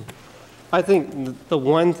like that. I think the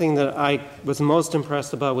one thing that I was most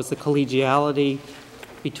impressed about was the collegiality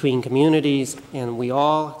between communities, and we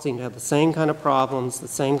all seem to have the same kind of problems, the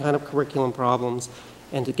same kind of curriculum problems,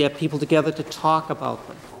 and to get people together to talk about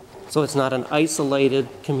them. So it's not an isolated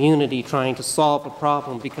community trying to solve a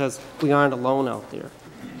problem, because we aren't alone out there.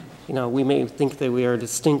 We may think that we are a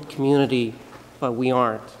distinct community, but we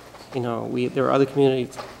aren't. There are other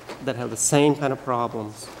communities that have the same kind of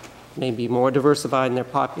problems, maybe more diversified in their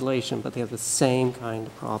population, but they have the same kind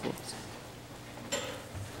of problems.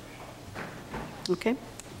 Okay.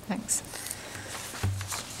 Thanks.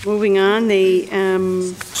 Moving on, the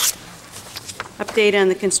update on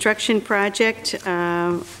the construction project.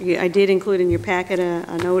 I did include in your packet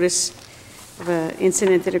a notice of an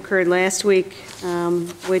incident that occurred last week,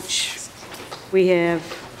 which we have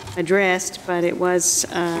addressed, but it was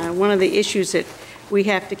one of the issues that we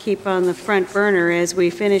have to keep on the front burner as we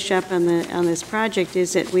finish up on this project,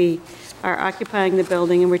 is that we are occupying the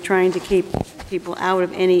building and we're trying to keep people out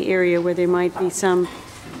of any area where there might be some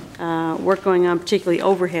work going on, particularly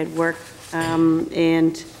overhead work.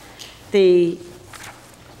 And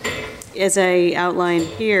as I outlined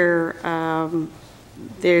here,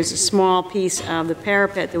 there's a small piece of the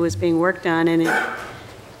parapet that was being worked on, and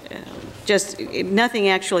nothing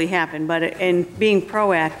actually happened, but in being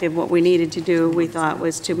proactive, what we needed to do, we thought,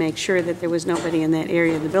 was to make sure that there was nobody in that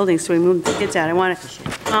area of the building, so we moved the kids out. I want to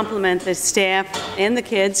compliment the staff and the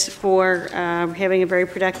kids for having a very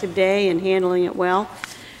productive day and handling it well.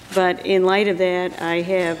 But in light of that, I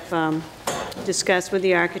have discussed with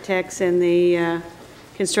the architects and the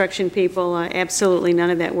construction people, absolutely none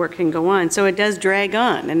of that work can go on. So it does drag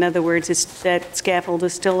on. In other words, that scaffold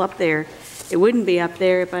is still up there. It wouldn't be up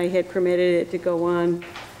there if I had permitted it to go on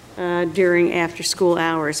during after-school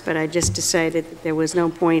hours, but I just decided that there was no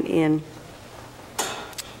point in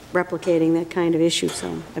replicating that kind of issue,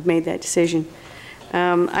 so I've made that decision.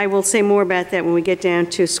 I will say more about that when we get down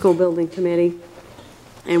to school building committee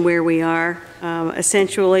and where we are.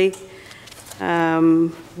 Essentially,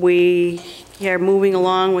 we are moving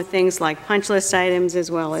along with things like punch list items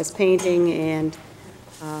as well as painting. And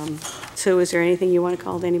Sue, is there anything you want to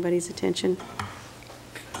call to anybody's attention?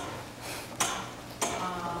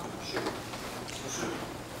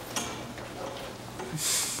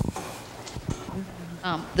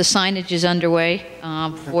 The signage is underway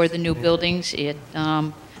for the new buildings.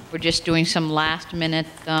 We're just doing some last-minute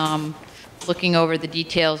looking over the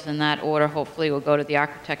details in that order. Hopefully we'll go to the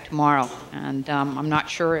architect tomorrow. And I'm not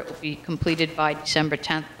sure it will be completed by December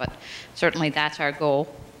 10th, but certainly that's our goal.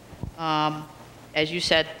 As you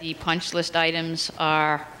said, the punch list items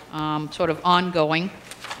are sort of ongoing,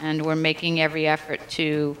 and we're making every effort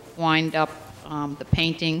to wind up the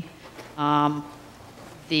painting.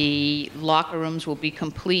 The locker rooms will be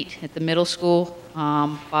complete at the middle school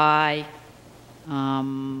by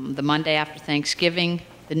the Monday after Thanksgiving.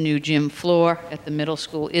 The new gym floor at the middle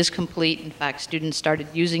school is complete. In fact, students started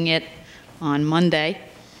using it on Monday,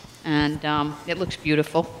 and it looks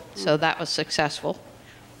beautiful, so that was successful.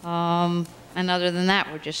 And other than that,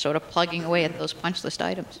 we're just sort of plugging away at those punch list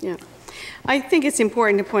items. Yeah. I think it's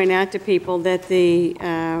important to point out to people that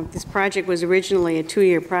this project was originally a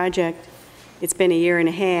 2-year project. It's been a year and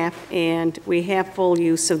a half, and we have full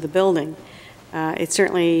use of the building. It's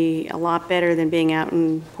certainly a lot better than being out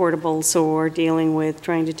in portables or dealing with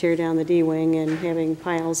trying to tear down the D-wing and having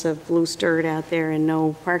piles of loose dirt out there and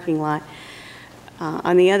no parking lot.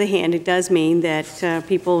 On the other hand, it does mean that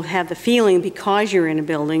people have the feeling, because you're in a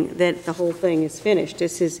building, that the whole thing is finished.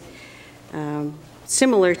 This is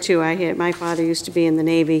similar to, my father used to be in the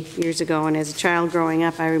Navy years ago, and as a child growing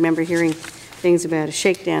up, I remember hearing things about a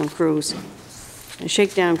shakedown cruise. A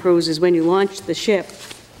shakedown cruise is when you launch the ship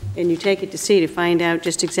and you take it to sea to find out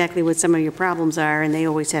just exactly what some of your problems are, and they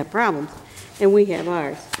always have problems, and we have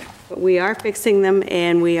ours. But we are fixing them,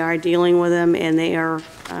 and we are dealing with them, and they are,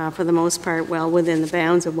 for the most part, well within the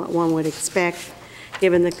bounds of what one would expect,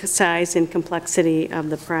 given the size and complexity of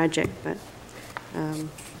the project. But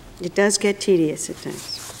it does get tedious at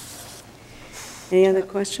times. Any other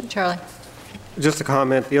questions? Charlie? Just a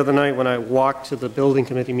comment. The other night when I walked to the building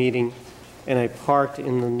committee meeting and I parked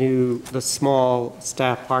in the small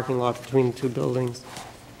staff parking lot between the two buildings,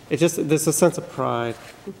 there's a sense of pride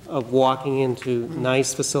of walking into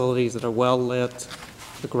nice facilities that are well lit,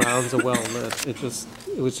 the grounds are well lit.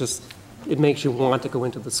 It makes you want to go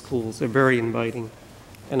into the schools. They're very inviting.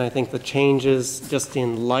 And I think the changes just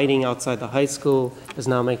in lighting outside the high school is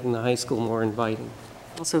now making the high school more inviting.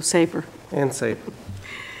 Also safer. And safer.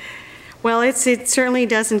 Well, it certainly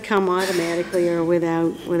doesn't come automatically or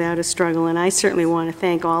without a struggle, and I certainly want to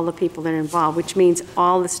thank all the people that are involved, which means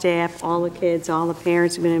all the staff, all the kids, all the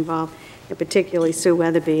parents have been involved, and particularly Sue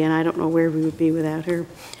Weatherby, and I don't know where we would be without her.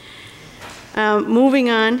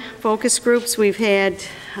 Moving on, focus groups, we've had,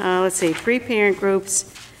 3 parent groups,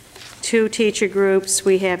 2 teacher groups.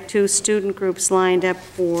 We have 2 student groups lined up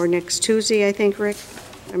for next Tuesday, I think, Rick,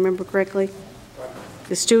 if I remember correctly.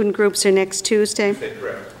 The student groups are next Tuesday.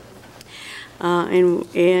 Correct.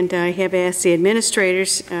 And I have asked the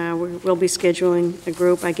administrators, we'll be scheduling a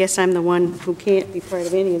group. I guess I'm the one who can't be part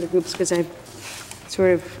of any of the groups because I'm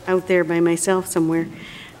sort of out there by myself somewhere.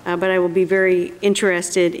 But I will be very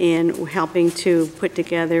interested in helping to put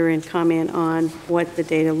together and comment on what the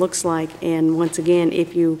data looks like. And once again,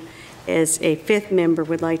 if you, as a 5th member,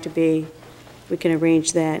 would like to be, we can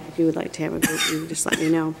arrange that. If you would like to have a group, you just let me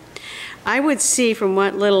know. I would see, from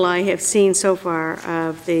what little I have seen so far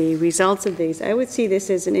of the results of these, I would see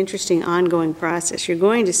this as an interesting ongoing process. You're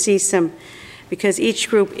going to see some, because each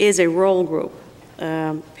group is a role group,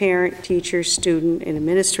 parent, teacher, student, and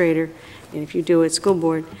administrator, and if you do it, school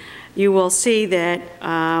board, you will see that,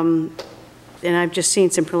 and I've just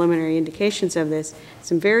seen some preliminary indications of this,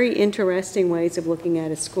 some very interesting ways of looking at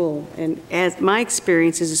a school. And as my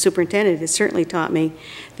experience as a superintendent has certainly taught me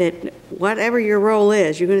that whatever your role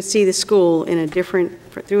is, you're going to see the school in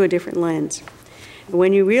through a different lens. And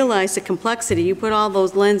when you realize the complexity, you put all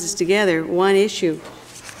those lenses together, one issue,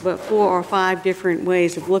 but 4 or 5 different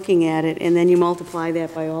ways of looking at it, and then you multiply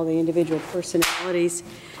that by all the individual personalities,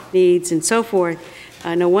 needs, and so forth.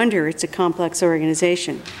 No wonder it's a complex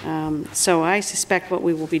organization. So I suspect what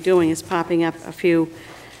we will be doing is popping up a few,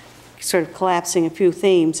 sort of collapsing a few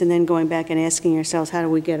themes and then going back and asking yourselves, how do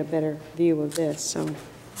we get a better view of this? So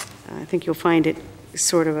I think you'll find it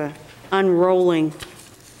sort of a unrolling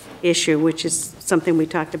issue, which is something we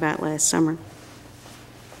talked about last summer.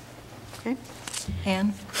 Okay?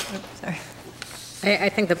 Anne? Oops, sorry. I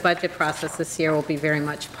think the budget process this year will be very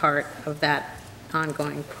much part of that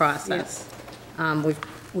ongoing process. Yes.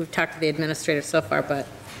 We've talked to the administrator so far, but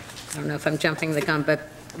I don't know if I'm jumping the gun, but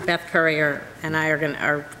Beth Courier and I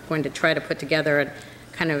are going to try to put together a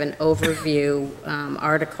kind of an overview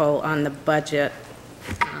article on the budget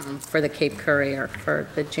for the Cape Courier for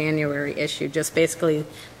the January issue, just basically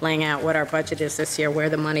laying out what our budget is this year, where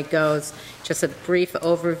the money goes, just a brief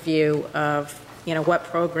overview of, what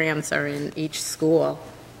programs are in each school,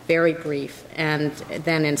 very brief, and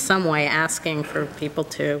then in some way asking for people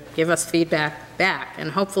to give us feedback back.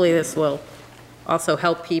 And hopefully this will also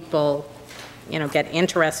help people, get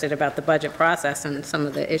interested about the budget process and some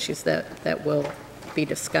of the issues that will be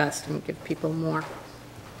discussed, and give people more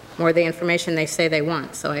of the information they say they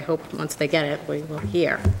want. So I hope once they get it, we will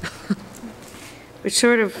hear. Which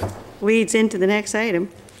sort of leads into the next item.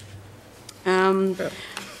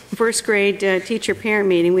 First grade teacher-parent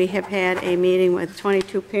meeting. We have had a meeting with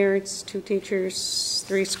 22 parents, 2 teachers,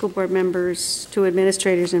 3 school board members, 2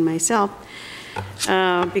 administrators, and myself.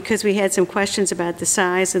 because we had some questions about the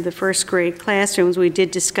size of the first grade classrooms. We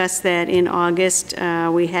did discuss that in August.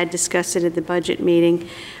 We had discussed it at the budget meeting.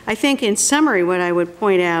 I think in summary, what I would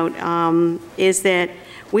point out is that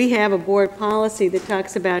we have a board policy that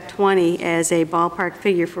talks about 20 as a ballpark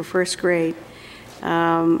figure for first grade,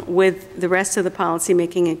 with the rest of the policy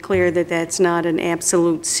making it clear that that's not an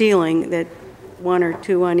absolute ceiling, that 1 or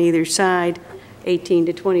 2 on either side, 18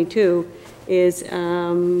 to 22, is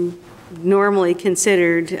normally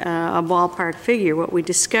considered a ballpark figure. What we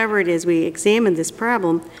discovered as we examined this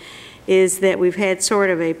problem is that we've had sort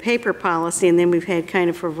of a paper policy, and then we've had kind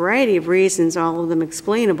of, for a variety of reasons, all of them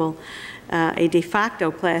explainable, a de facto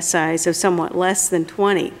class size of somewhat less than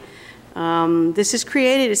 20. This has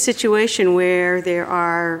created a situation where there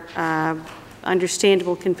are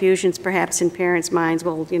understandable confusions perhaps in parents' minds.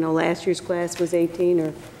 Well, you know, last year's class was 18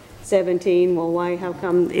 or 17. Well, why, how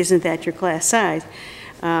come isn't that your class size?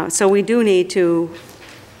 So we do need to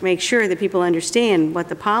make sure that people understand what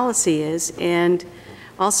the policy is, and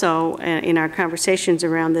also in our conversations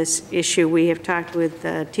around this issue, we have talked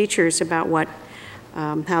with teachers about what,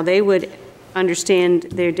 how they would understand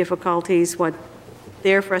their difficulties, what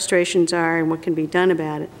their frustrations are, and what can be done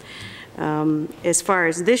about it. As far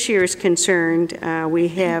as this year is concerned, we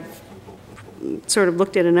have sort of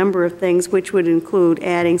looked at a number of things, which would include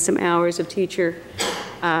adding some hours of teacher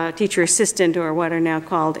assistant, or what are now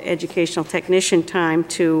called educational technician time,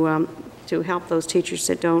 to help those teachers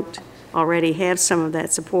that don't already have some of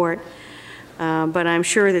that support. But I'm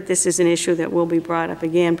sure that this is an issue that will be brought up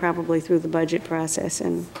again, probably through the budget process.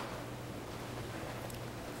 And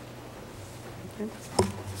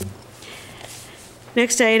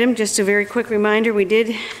next item, just a very quick reminder, we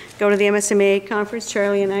did go to the MSMA conference.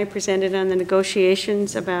 Charlie and I presented on the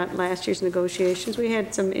negotiations, about last year's negotiations. We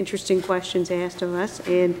had some interesting questions asked of us,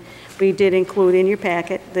 and we did include in your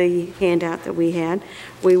packet the handout that we had.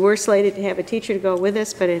 We were slated to have a teacher to go with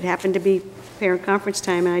us, but it happened to be parent conference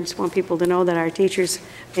time, and I just want people to know that our teachers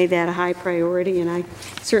made that a high priority, and I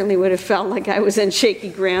certainly would have felt like I was on shaky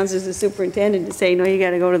grounds as a superintendent to say, no, you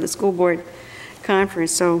got to go to the school board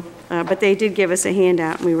conference. So, but they did give us a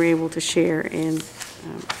handout, and we were able to share. And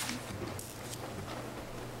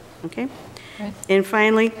okay. Right. And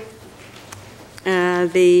finally,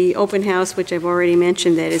 the open house, which I've already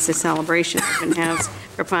mentioned, that is a celebration open house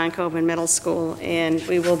for Pond Cove and Middle School, and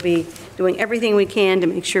we will be doing everything we can to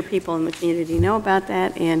make sure people in the community know about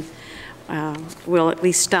that, and we'll at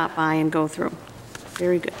least stop by and go through.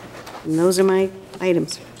 Very good. And those are my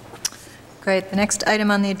items. Great. The next item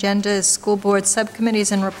on the agenda is school board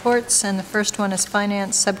subcommittees and reports, and the first one is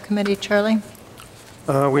finance subcommittee. Charlie?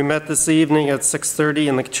 We met this evening at 6:30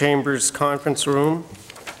 in the Chambers conference room.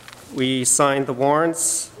 We signed the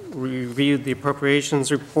warrants, reviewed the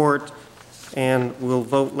appropriations report, and we'll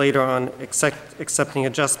vote later on accepting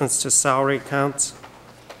adjustments to salary accounts.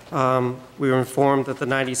 We were informed that the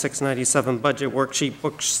 96-97 budget worksheet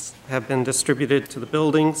books have been distributed to the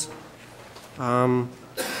buildings.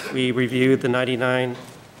 We reviewed the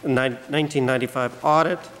 1995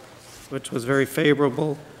 audit, which was very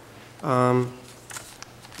favorable.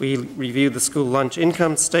 We reviewed the school lunch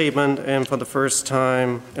income statement, and for the first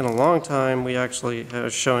time in a long time, we actually are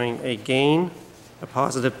showing a gain, a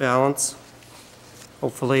positive balance.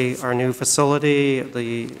 Hopefully, our new facility,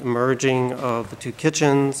 the merging of the two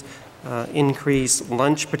kitchens, increased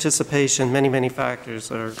lunch participation, many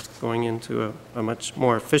factors are going into a much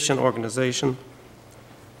more efficient organization.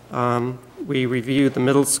 We reviewed the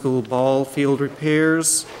middle school ball field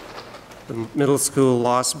repairs. The middle school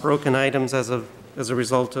lost broken items as a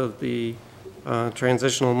result of the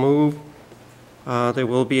transitional move. There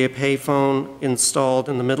will be a payphone installed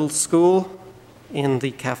in the middle school in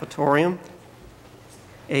the cafetorium,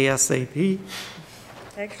 ASAP.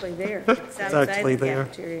 It's actually there. It's actually the there.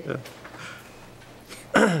 Cafeteria.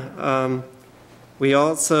 Yeah. We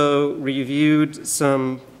also reviewed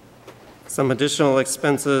some additional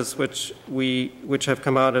expenses which have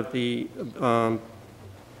come out of the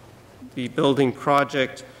building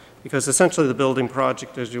project, because essentially the building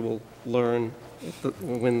project, as you will learn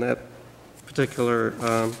when that particular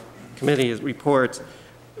committee reports,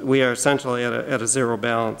 we are essentially at a zero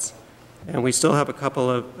balance. And we still have a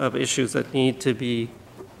couple of issues that need to be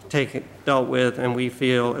dealt with, and we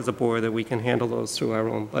feel as a board that we can handle those through our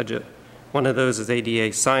own budget. One of those is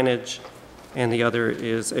ADA signage, and the other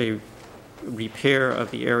is a repair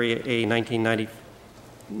of the Area A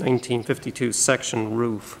 1952 section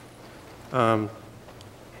roof. So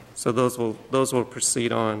those will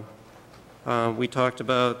proceed on. We talked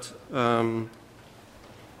about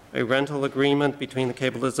a rental agreement between the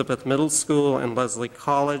Cape Elizabeth Middle School and Leslie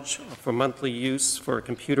College for monthly use for a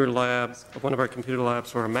computer lab, one of our computer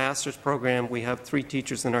labs for a master's program. We have 3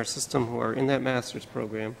 teachers in our system who are in that master's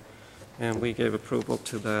program, and we gave approval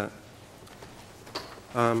to that.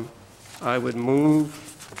 I would move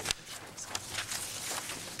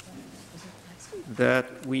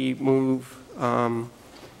that we move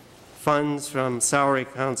funds from salary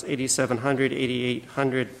accounts 8,700,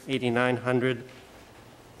 8,800, 8,900,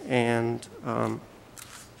 and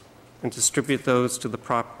distribute those to the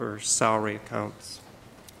proper salary accounts.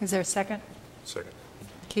 Is there a second? Second.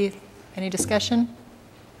 Keith, any discussion?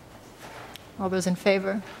 All those in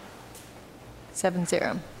favor?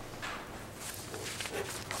 7-0.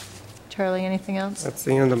 Charlie, anything else? That's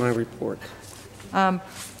the end of my report.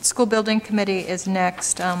 School Building Committee is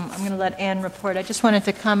next. I'm going to let Ann report. I just wanted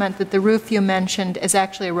to comment that the roof you mentioned is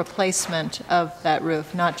actually a replacement of that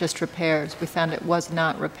roof, not just repairs. We found it was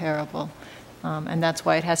not repairable, and that's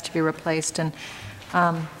why it has to be replaced. And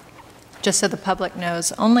just so the public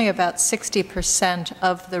knows, only about 60%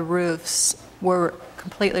 of the roofs were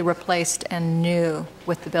completely replaced and new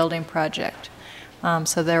with the building project.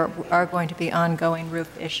 So there are going to be ongoing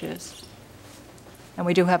roof issues. And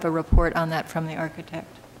we do have a report on that from the architect.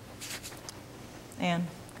 Ann,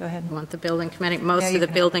 go ahead. You want the building committee? Most of the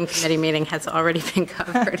building committee meeting has already been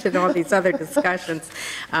covered in all these other discussions.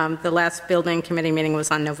 The last building committee meeting was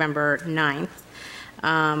on November 9th.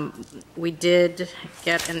 We did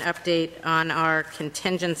get an update on our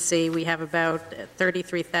contingency. We have about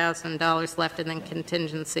 $33,000 left in the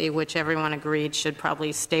contingency, which everyone agreed should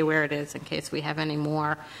probably stay where it is in case we have any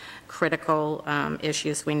more critical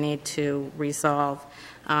issues we need to resolve.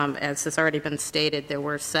 As has already been stated, there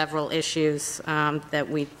were several issues that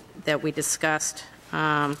we discussed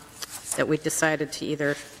that we decided to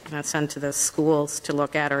either send to the schools to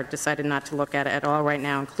look at or decided not to look at all right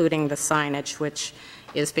now, including the signage, which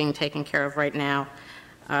is being taken care of right now.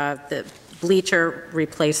 The bleacher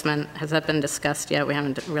replacement, has that been discussed yet? We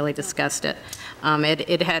haven't really discussed it.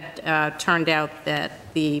 It had turned out that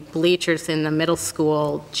the bleachers in the middle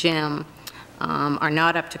school gym are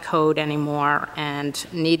not up to code anymore and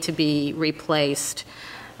need to be replaced.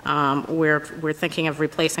 We're thinking of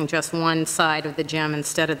replacing just one side of the gym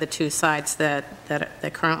instead of the 2 sides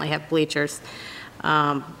that currently have bleachers.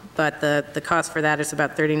 But the cost for that is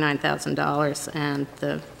about $39,000, and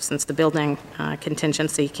since the building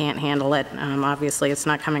contingency can't handle it, obviously it's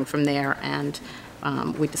not coming from there, and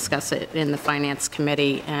we discussed it in the Finance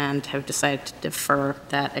Committee and have decided to defer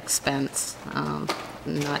that expense,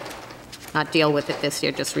 not deal with it this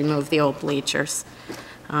year, just remove the old bleachers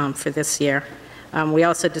for this year. We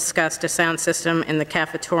also discussed a sound system in the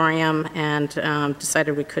cafetorium and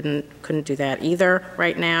decided we couldn't do that either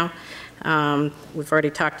right now. We've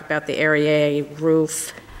already talked about the Area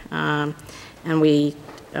roof, and we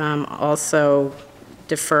also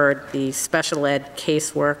deferred the special ed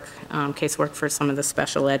casework for some of the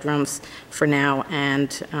special ed rooms for now, and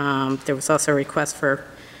there was also a request for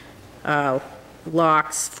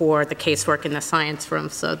locks for the casework in the science room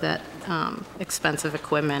so that expensive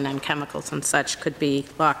equipment and chemicals and such could be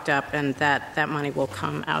locked up, and that money will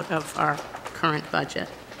come out of our current budget.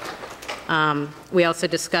 We also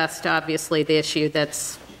discussed, obviously, the issue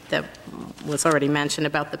that was already mentioned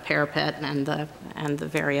about the parapet and the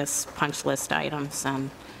various punch list items, and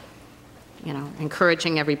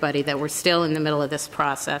encouraging everybody that we're still in the middle of this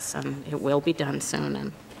process and it will be done soon,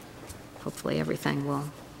 and hopefully everything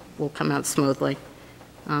will come out smoothly.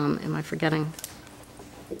 Am I forgetting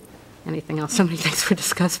anything else? So many things were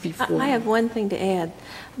discussed before. I have one thing to add,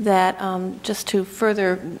 that just to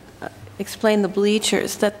further explain the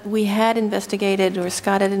bleachers, that we had investigated, or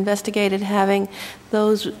Scott had investigated, having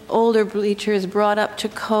those older bleachers brought up to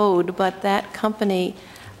code, but that company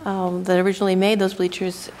that originally made those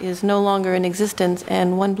bleachers is no longer in existence,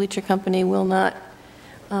 and one bleacher company will not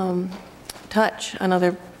touch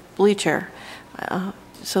another bleacher.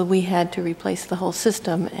 So we had to replace the whole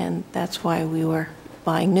system, and that's why we were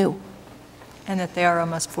buying new. And that they are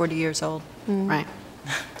almost 40 years old. Mm. Right.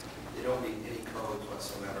 They don't need any codes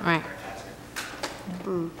whatsoever. Right.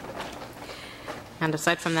 And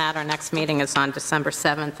aside from that, our next meeting is on December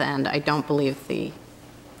 7th, and I don't believe the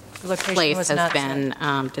location place was has not been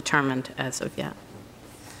determined as of yet.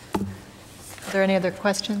 Are there any other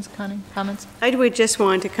questions, Connie, comments? I would just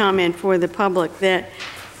want to comment for the public that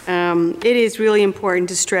it is really important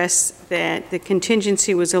to stress that the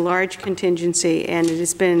contingency was a large contingency, and it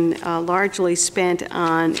has been largely spent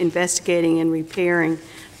on investigating and repairing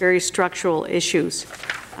very structural issues.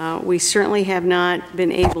 We certainly have not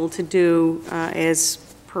been able to do, as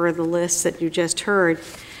per the list that you just heard,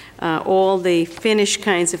 all the finished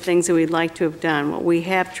kinds of things that we'd like to have done. What we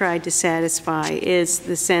have tried to satisfy is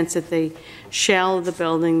the sense that the shell of the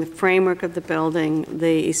building, the framework of the building,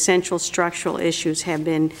 the essential structural issues have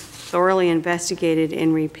been thoroughly investigated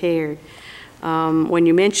and repaired. When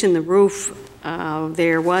you mentioned the roof,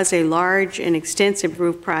 there was a large and extensive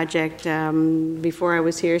roof project before I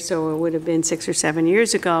was here, so it would have been 6 or 7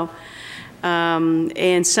 years ago.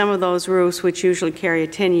 And some of those roofs, which usually carry a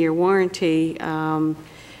 10-year warranty,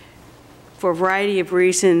 for a variety of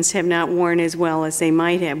reasons, have not worn as well as they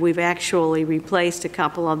might have. We've actually replaced a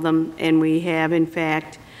couple of them, and we have, in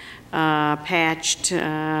fact,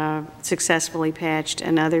 successfully patched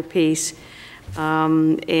another piece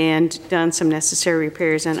and done some necessary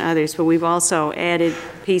repairs on others. But we've also added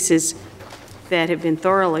pieces that have been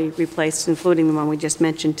thoroughly replaced, including the one we just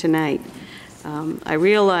mentioned tonight. I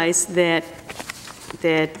realize that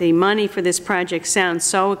the money for this project sounds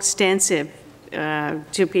so extensive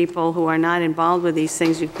to people who are not involved with these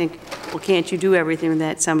things. You think, well, can't you do everything with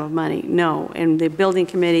that sum of money? No, and the building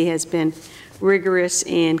committee has been rigorous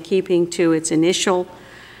in keeping to its initial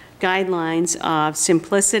guidelines of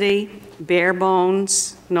simplicity, bare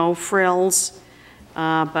bones, no frills,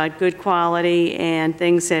 but good quality, and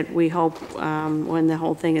things that we hope when the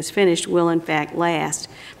whole thing is finished will in fact last.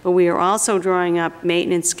 But we are also drawing up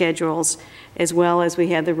maintenance schedules, as well as we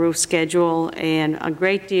have the roof schedule, and a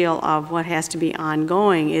great deal of what has to be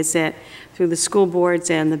ongoing is that through the school boards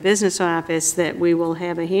and the business office that we will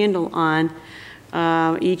have a handle on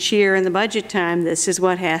each year in the budget time. This is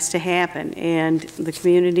what has to happen, and the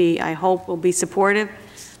community, I hope, will be supportive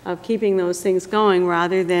of keeping those things going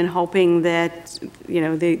rather than hoping that, you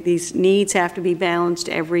know, these needs have to be balanced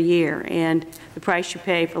every year, and the price you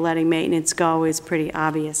pay for letting maintenance go is pretty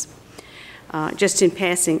obvious. Just in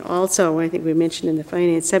passing, also, I think we mentioned in the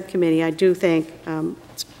Finance Subcommittee, I do thank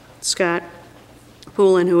Scott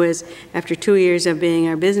Poulin, who is, after 2 years of being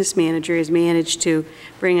our business manager, has managed to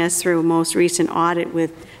bring us through a most recent audit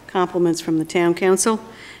with compliments from the Town Council,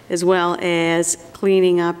 as well as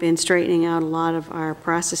cleaning up and straightening out a lot of our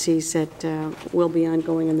processes that will be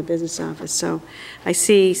ongoing in the business office. So I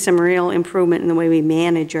see some real improvement in the way we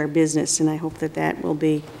manage our business, and I hope that that will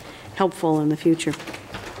be helpful in the future.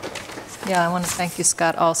 Yeah, I want to thank you,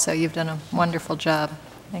 Scott, also. You've done a wonderful job.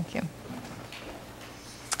 Thank you.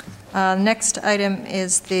 Next item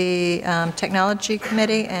is the Technology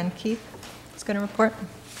Committee, and Keith is going to report.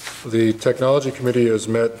 The Technology Committee has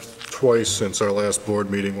met twice since our last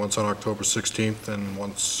board meeting, once on October 16th and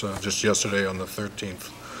once just yesterday on the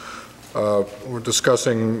 13th. We're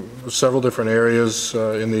discussing several different areas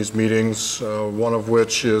in these meetings, one of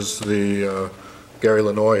which is the Gary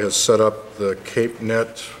Lanois has set up the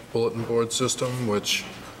CapeNet bulletin board system, which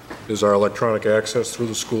is our electronic access through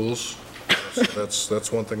the schools. So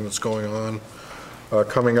that's one thing that's going on.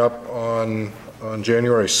 Coming up on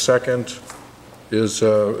January 2nd is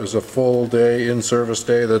a full day, in-service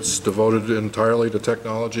day that's devoted entirely to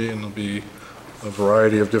technology, and there'll be a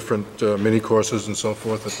variety of different mini courses and so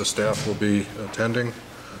forth that the staff will be attending.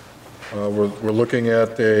 We're looking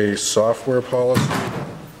at a software policy,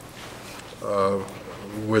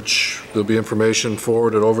 which there'll be information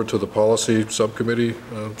forwarded over to the policy subcommittee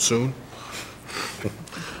soon.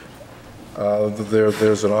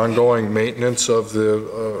 There's an ongoing maintenance of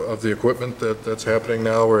the equipment that's happening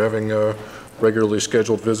now. We're having regularly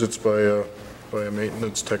scheduled visits by a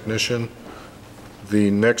maintenance technician.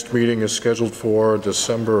 The next meeting is scheduled for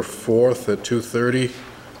December 4th at 2:30,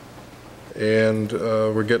 and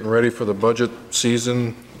we're getting ready for the budget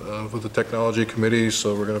season with the Technology Committee,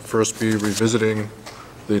 so we're going to first be revisiting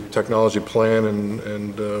the technology plan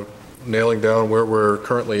and nailing down where we're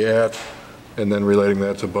currently at, and then relating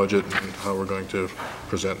that to budget and how we're going to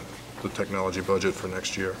present the technology budget for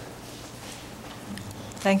next year.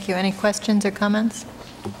 Thank you. Any questions or comments?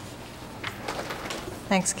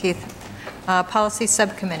 Thanks, Keith. Policy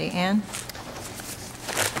Subcommittee, Ann?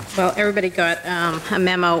 Well, everybody got a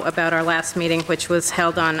memo about our last meeting, which was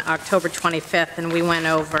held on October 25th, and we went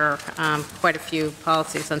over quite a few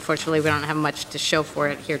policies. Unfortunately, we don't have much to show for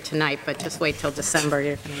it here tonight, but just wait till December.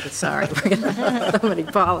 You're going to be sorry. We're going to have so many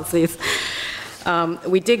policies.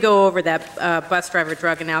 We did go over that bus driver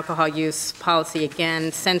drug and alcohol use policy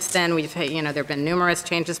again. Since then, we've had, there have been numerous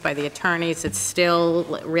changes by the attorneys. It's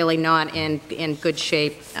still really not in good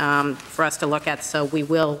shape for us to look at, so we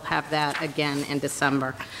will have that again in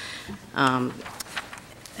December.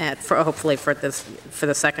 Hopefully for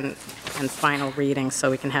the second and final reading, so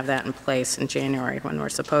we can have that in place in January when we're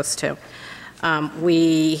supposed to.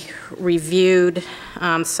 We reviewed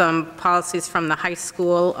some policies from the high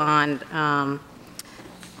school on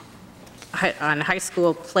high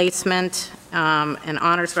school placement an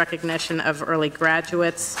honors recognition of early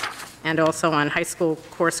graduates, and also on high school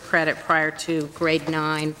course credit prior to grade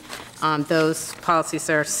 9. Those policies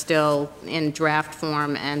are still in draft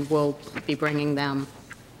form, and we'll be bringing them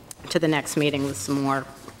to the next meeting with some more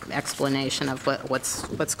explanation of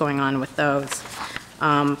what's going on with those.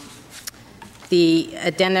 The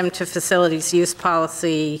addendum to facilities use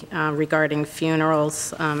policy regarding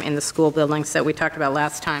funerals in the school buildings that we talked about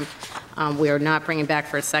last time, we are not bringing back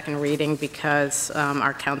for a second reading because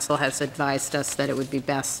our council has advised us that it would be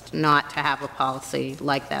best not to have a policy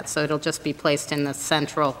like that. So it'll just be placed in the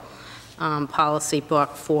central policy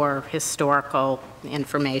book for historical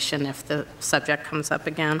information if the subject comes up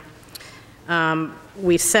again.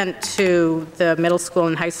 We sent to the middle school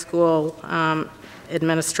and high school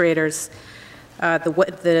administrators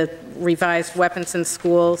the revised weapons in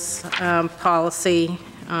schools policy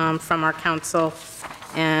from our council,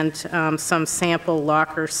 and some sample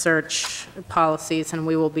locker search policies, and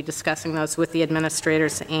we will be discussing those with the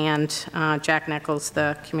administrators and Jack Nichols,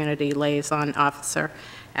 the community liaison officer,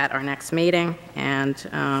 at our next meeting. And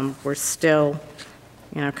we're still,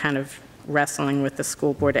 kind of wrestling with the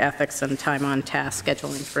school board ethics and time on task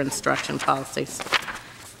scheduling for instruction policies.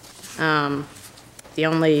 The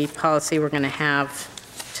only policy we're going to have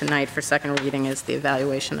tonight for second reading is the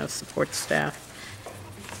evaluation of support staff.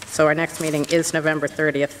 So our next meeting is November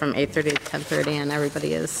 30th from 8:30 to 10:30, and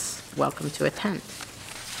everybody is welcome to attend.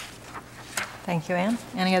 Thank you, Ann.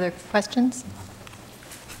 Any other questions?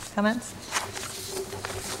 Comments?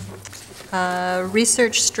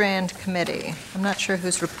 Research Strand Committee. I'm not sure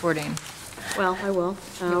who's reporting. Well, I will.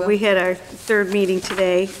 You will? We had our third meeting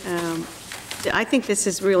today. I think this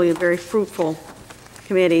is really a very fruitful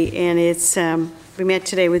committee, and it's, we met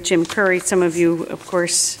today with Jim Curry. Some of you, of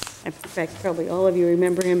course, in fact, probably all of you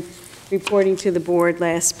remember him reporting to the board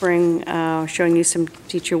last spring, showing you some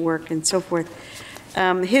teacher work and so forth.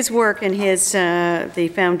 His work and his,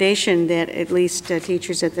 the foundation that at least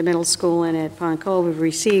teachers at the middle school and at Pond Cove have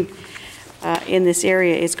received in this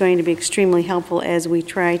area is going to be extremely helpful as we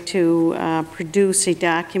try to produce a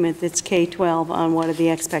document that's K-12 on what are the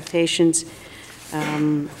expectations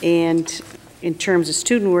and in terms of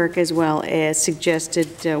student work, as well as suggested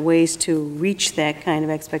ways to reach that kind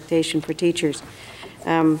of expectation for teachers.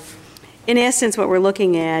 In essence, what we're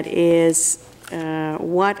looking at is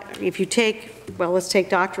if you take, well, let's take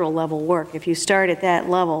doctoral level work. If you start at that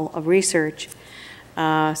level of research,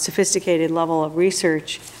 sophisticated level of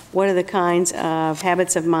research, what are the kinds of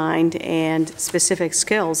habits of mind and specific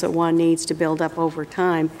skills that one needs to build up over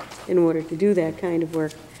time in order to do that kind of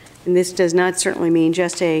work? And this does not certainly mean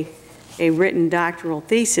just a written doctoral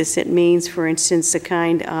thesis. It means, for instance, the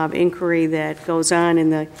kind of inquiry that goes on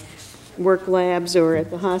in the work labs or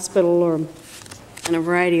at the hospital or and a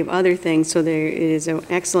variety of other things. So there is an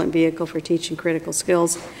excellent vehicle for teaching critical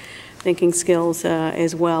skills, thinking skills,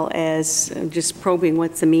 as well as just probing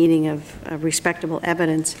what's the meaning of respectable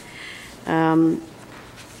evidence.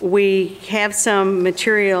 We have some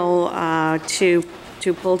material to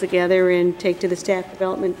pull together and take to the staff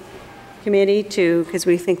development committee because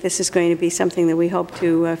we think this is going to be something that we hope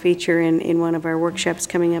to feature in one of our workshops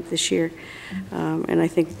coming up this year. And I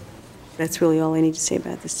think that's really all I need to say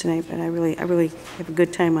about this tonight, but I really have a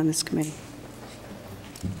good time on this committee.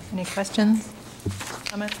 Any questions?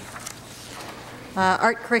 Comments?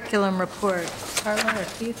 Art curriculum report. Carla or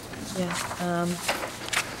Keith? Yeah.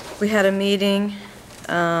 We had a meeting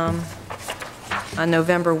on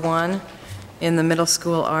November 1 in the middle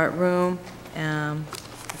school art room,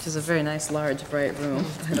 which is a very nice, large, bright room,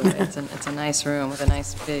 by the way. It's a nice room with a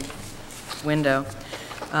nice big window.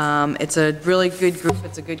 It's a really good group.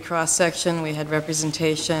 It's a good cross-section. We had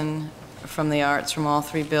representation from the arts from all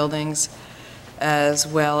three buildings, as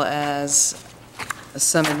well as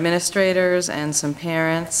some administrators and some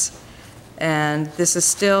parents. And this is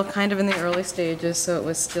still kind of in the early stages, so it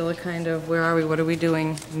was still a kind of where are we, what are we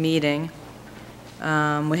doing meeting.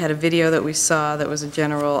 We had a video that we saw that was a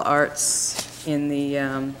general arts in the,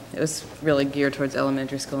 it was really geared towards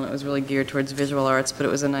elementary school, and it was really geared towards visual arts, but it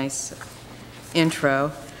was a nice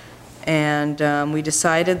intro. And we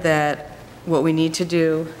decided that what we need to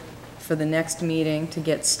do for the next meeting to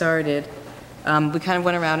get started, we kind of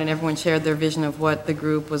went around and everyone shared their vision of what the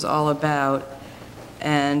group was all about.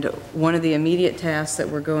 And one of the immediate tasks that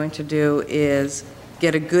we're going to do is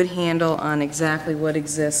get a good handle on exactly what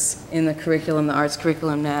exists in the curriculum, the arts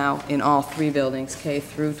curriculum now, in all three buildings, K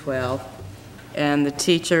through 12. And the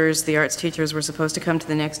teachers, the arts teachers, were supposed to come to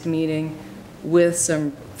the next meeting with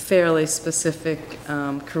some fairly specific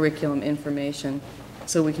curriculum information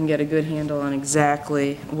so we can get a good handle on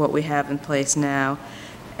exactly what we have in place now.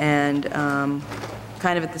 And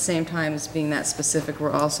kind of at the same time as being that specific,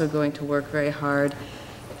 we're also going to work very hard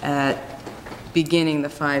at beginning the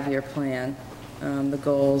 5-year plan, the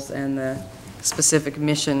goals and the specific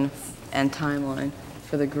mission and timeline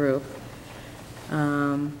for the group.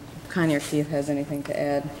 Connie or Keith has anything to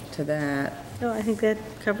add to that? No, I think that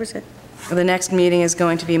covers it. The next meeting is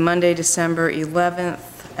going to be Monday, December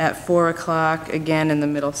 11th at 4 o'clock, again in the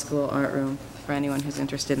middle school art room, for anyone who's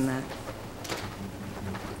interested in that.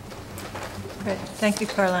 Great. Thank you,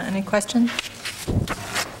 Carla. Any questions?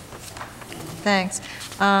 Thanks.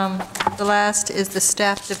 The last is the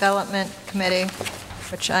Staff Development Committee,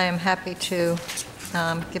 which I am happy to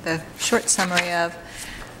give a short summary of.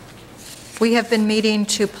 We have been meeting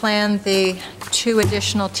to plan the 2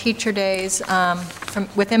 additional teacher days.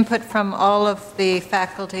 With input from all of the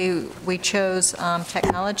faculty, we chose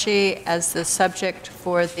technology as the subject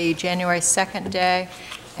for the January 2nd day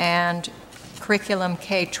and curriculum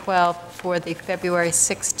K-12 for the February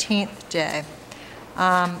 16th day.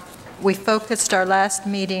 We focused our last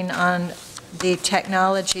meeting on the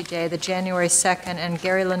technology day, the January 2nd, and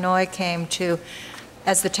Gary Lanoy came to,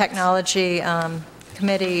 as the technology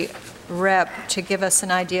committee rep, to give us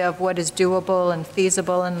an idea of what is doable and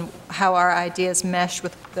feasible and how our ideas mesh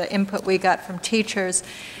with the input we got from teachers.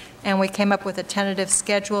 And we came up with a tentative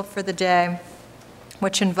schedule for the day,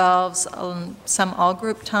 which involves some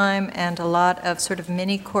all-group time and a lot of sort of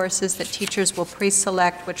mini courses that teachers will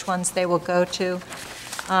pre-select which ones they will go to.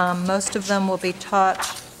 Most of them will be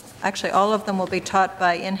taught, actually all of them will be taught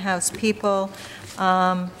by in-house people,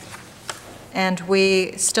 and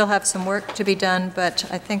we still have some work to be done, but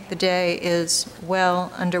I think the day is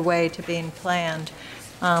well underway to being planned.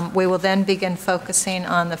 We will then begin focusing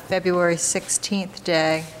on the February 16th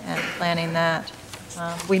day and planning that.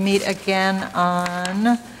 We meet again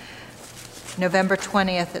on November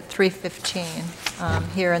 20th at 3:15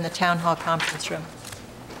 here in the Town Hall Conference Room.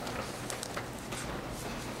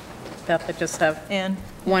 Beth, I just have Ann?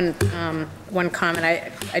 one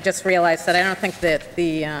comment. I just realized that I don't think that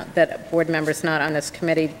that board members not on this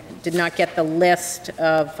committee did not get the list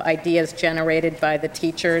of ideas generated by the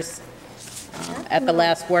teachers at the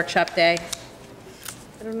last workshop day.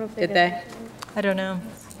 I don't know if Did they? I don't know.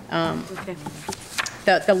 Okay.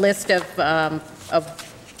 The list of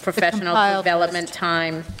professional development list.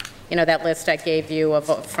 time, you know, that list I gave you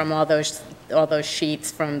from all those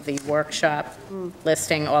sheets from the workshop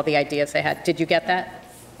listing all the ideas they had. Did you get that?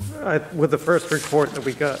 With the first report that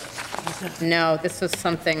we got. No, this was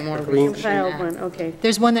something more Green recent than Compiled that. one, okay.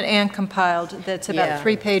 There's one that Ann compiled that's about Yeah.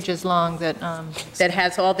 3 pages long that, That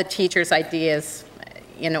has all the teachers' ideas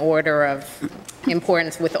in order of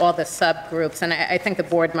importance with all the subgroups. And I think the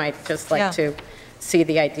board might just like Yeah. to see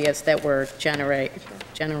the ideas that were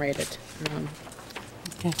generated.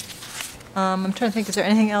 Okay. I'm trying to think, is there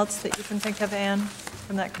anything else that you can think of, Ann,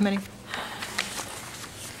 from that committee?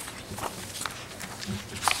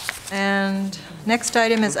 And next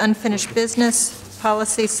item is unfinished business,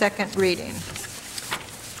 policy second reading.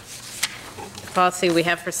 The policy we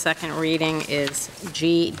have for second reading is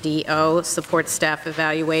GDO, support staff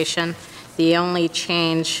evaluation. The only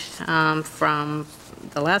change from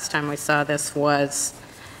the last time we saw this was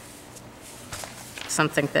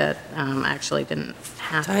something that actually didn't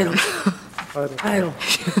happen. Title.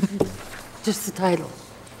 Just the title.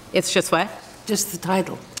 It's just what? Just the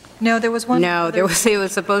title. No, there was one. No, it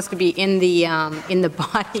was supposed to be in the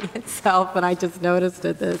body itself, and I just noticed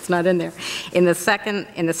that it's not in there. In the second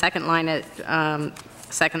line,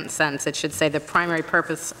 second sentence, it should say the primary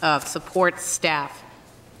purpose of support staff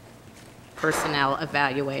personnel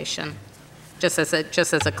evaluation, just as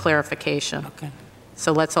a clarification. Okay.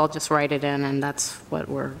 So let's all just write it in, and that's what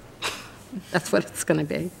it's going to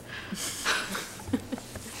be.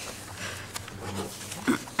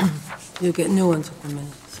 You'll get new ones with the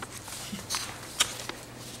minutes.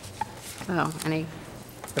 Oh, any?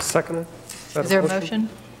 A second? Is there a motion?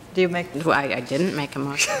 Do you make? I didn't make a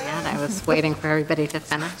motion yet. I was waiting for everybody to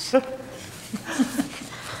finish.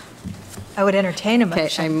 I would entertain a Okay,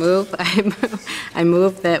 motion. I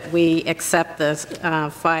move that we accept the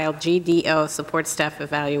file GDO support staff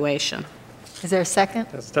evaluation. Is there a second?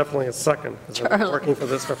 That's definitely a second, because I've been Charlie. working for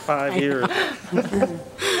this for 5 years.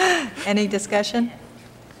 Any discussion?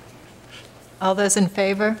 All those in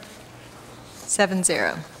favor?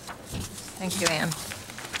 7-0. Thank you,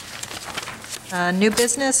 Ann. New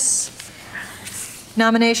business,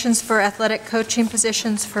 nominations for athletic coaching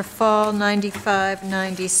positions for fall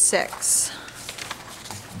 95-96.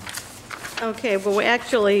 Okay, well, we're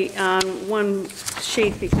actually on one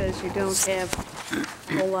sheet because you don't have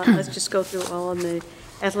a whole lot. Let's just go through all of the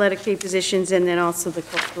athletic fee positions and then also the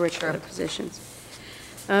co-curricular positions.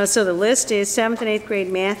 So the list is 7th and 8th grade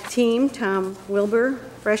math team, Tom Wilbur,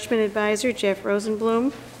 freshman advisor, Jeff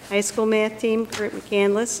Rosenblum, high school math team, Kurt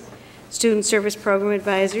McCandless, student service program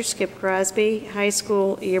advisor, Skip Crosby, high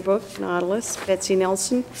school yearbook, Nautilus, Betsy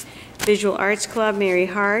Nelson, visual arts club, Mary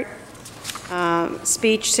Hart,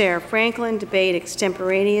 speech, Sarah Franklin, debate,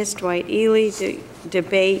 extemporaneous, Dwight Ely,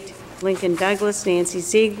 debate, Lincoln Douglas, Nancy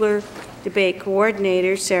Ziegler, debate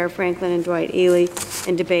coordinator, Sarah Franklin and Dwight Ely,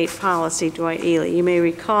 and debate policy, Dwight Ely. You may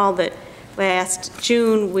recall that last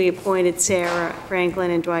June, we appointed Sarah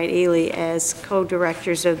Franklin and Dwight Ely as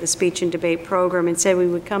co-directors of the speech and debate program and said we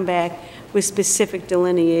would come back with specific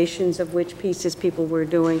delineations of which pieces people were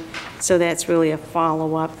doing. So that's really a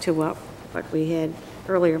follow-up to what we had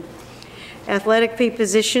earlier. Athletic fee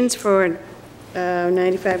positions for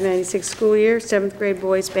 95-96 school year, 7th grade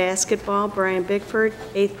boys basketball, Brian Bickford,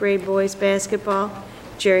 8th grade boys basketball,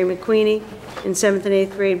 Jerry McQueenie, and 7th and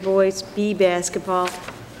 8th grade boys B basketball,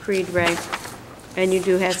 Creed Ray. And you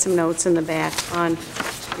do have some notes in the back on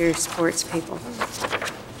your sports people.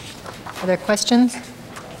 Are there questions?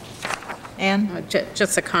 Ann?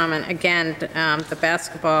 Just a comment. Again, the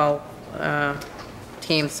basketball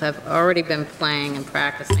teams have already been playing and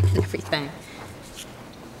practicing and everything.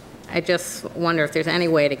 I just wonder if there's any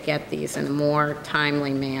way to get these in a more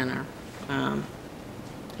timely manner.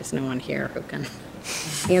 There's no one here who can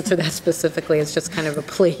answer that specifically. It's just kind of a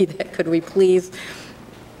plea that could we please,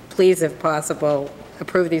 if possible,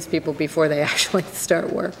 approve these people before they actually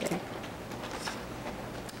start working.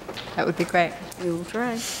 That would be great. We will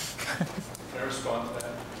try. Can I respond to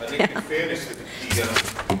that? I think in fairness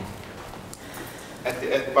that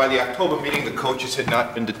by the October meeting, the coaches had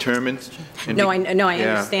not been determined. No, I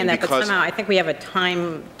understand that, but somehow I think we have a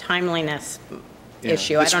timeliness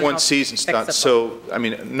issue. This I don't know one season starts, so, I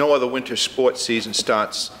mean, no other winter sports season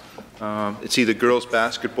starts. It's either girls'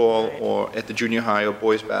 basketball or at the junior high or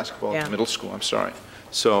boys' basketball at the middle school, I'm sorry.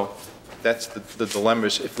 So that's the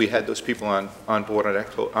dilemmas. If we had those people on board in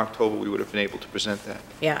October, we would have been able to present that.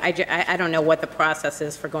 Yeah, I don't know what the process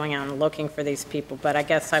is for going out and looking for these people, but I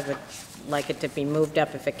guess I would like it to be moved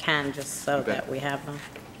up if it can, just so that we have them.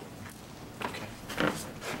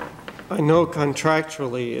 I know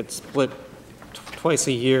contractually it's split twice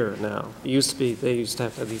a year now. It used to be, they used to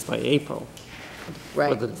have these by April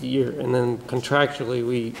for the year, and then contractually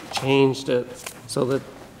we changed it so that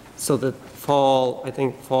fall, I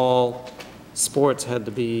think fall sports had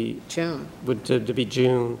to be June. To be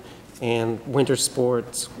June, and winter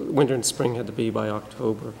sports, winter and spring had to be by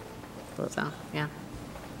October. So, yeah.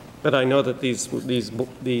 But I know that these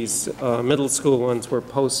middle school ones were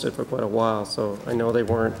posted for quite a while, so I know they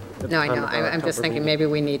weren't. No, I know. I'm just thinking maybe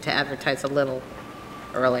we need to advertise a little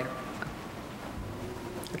earlier. So.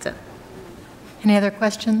 That's it. Any other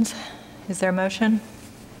questions? Is there a motion?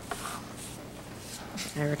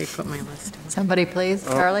 I already put my list. Somebody please,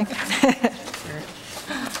 Charlie.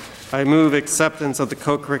 I move acceptance of the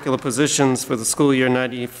co-curricular positions for the school year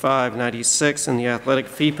 95-96 and the athletic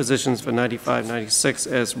fee positions for 95-96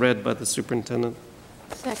 as read by the superintendent.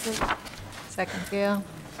 Second. Second, Gail.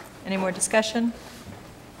 Any more discussion?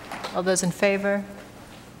 All those in favor?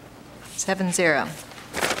 7-0.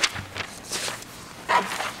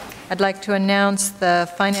 I'd like to announce the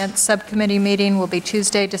Finance Subcommittee meeting will be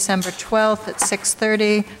Tuesday, December 12th at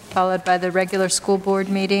 6:30, followed by the regular school board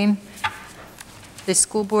meeting. The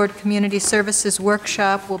School Board Community Services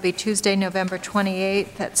Workshop will be Tuesday, November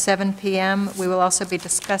 28th at 7 p.m. We will also be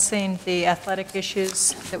discussing the athletic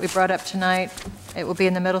issues that we brought up tonight. It will be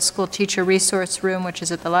in the middle school teacher resource room, which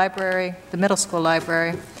is at the library, the middle school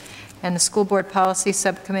library. And the School Board Policy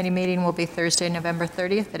Subcommittee meeting will be Thursday, November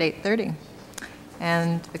 30th at 8:30.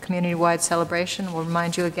 And the community-wide celebration, will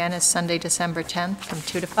remind you again, is Sunday, December 10th from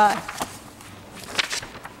 2 to 5.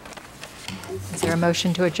 Is there a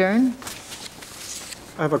motion to adjourn?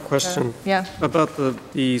 I have a question. Yeah. About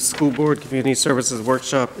the School Board Community Services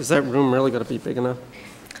Workshop. Is that room really going to be big enough?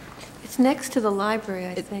 It's next to the library,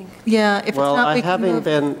 I think. Yeah, if it's not, we can move.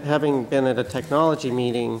 Having been at a technology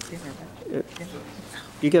meeting,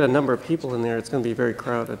 you get a number of people in there, it's going to be very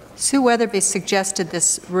crowded. Sue Weatherby suggested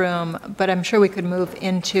this room, but I'm sure we could move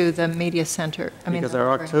into the media center. Because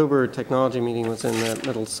our October technology meeting was in that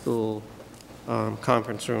middle school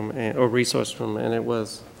conference room or resource room, and it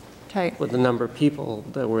was tight. With the number of people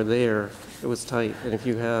that were there, it was tight. And if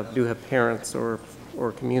you do have parents or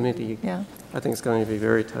community, yeah, I think it's going to be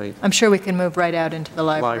very tight. I'm sure we can move right out into the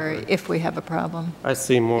library if we have a problem. I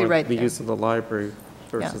see more right the there. use of the library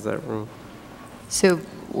versus that room. Sue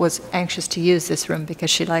was anxious to use this room because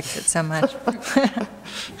she likes it so much.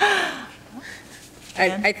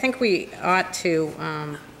 I think we ought to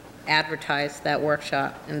advertise that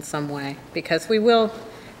workshop in some way, because we will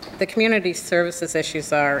the community services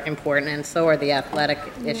issues are important, and so are the athletic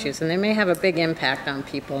issues, and they may have a big impact on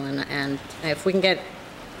people, and if we can get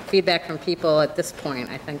feedback from people at this point,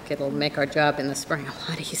 I think it'll make our job in the spring a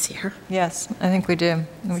lot easier. Yes, I think we do.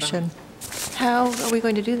 We should. How are we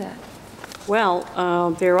going to do that?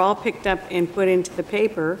 Well, they're all picked up and put into the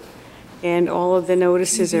paper, and all of the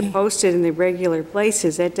notices are posted in the regular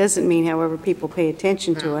places. That doesn't mean, however, people pay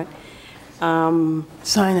attention to it.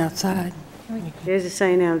 Sign outside. There's a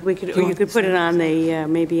sign out. You could put it on the,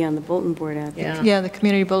 maybe on the bulletin board out there. Yeah, the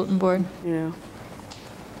community bulletin board. You know.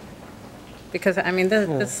 Because, I mean,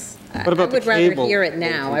 this, I What about the would rather cable hear it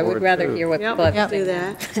now. I would board, rather too? hear what Yep, people have to do say.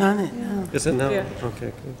 that. It's on it, yeah. Is it now? Yeah.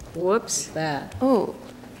 Okay, good. Whoops. That. Oh,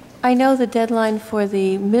 I know the deadline for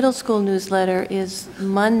the middle school newsletter is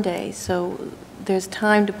Monday, so there's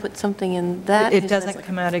time to put something in that. It doesn't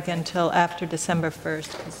come out again till after December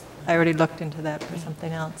 1st, 'cause I already looked into that for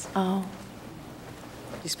something else. Oh.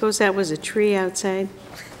 You suppose that was a tree outside?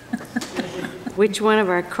 Which one of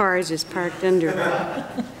our cars is parked under it?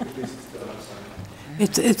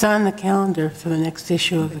 It's on the calendar for the next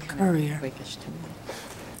issue of the Courier.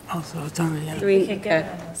 Also, it's already on. We could get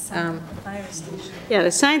it on the sign at the fire station. Yeah,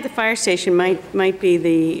 the sign at the fire station might be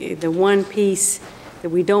the one piece that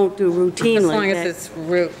we don't do routinely. As long as that-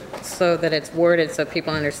 it's so that it's worded so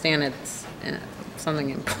people understand it's something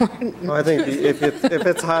important. Well, I think if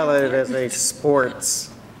it's highlighted as a sports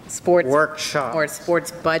workshop. Or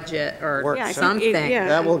sports budget or Workshop. something.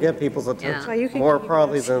 That will get people's Yeah. attention, more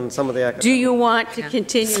probably than some of the academic. Do you want to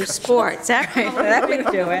continue sports? That would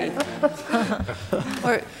do it.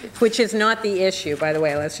 Which is not the issue, by the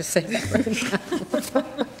way, let's just say that right now.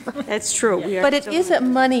 That's true. But it is a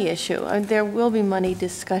money issue. There will be money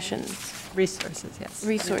discussions. Resources, yes.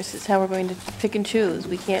 Resources, how we're going to pick and choose.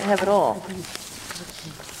 We can't have it all.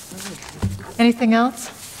 Anything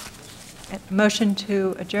else? Motion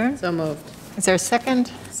to adjourn? So moved. Is there a second?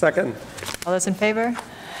 Second. All those in favor?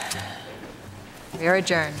 We are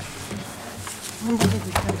adjourned.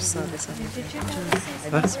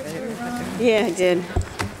 Yeah, I did.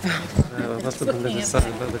 It must have been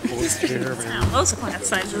decided by the board's chair. Those class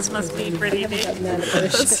sizes must be pretty big. We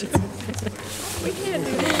can't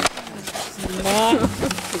do that.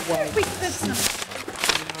 We could some. I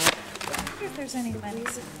wonder if there's any money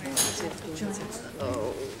somewhere to join.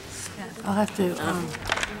 I'll have to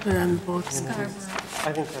put it on the bulletin.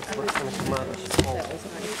 I think that's what's going to come out of this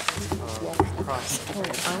whole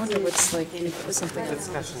process. I wonder what's like, if it was something,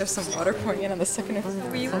 there's some water pouring in on the second or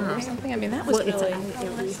were you or something? I mean, that was really.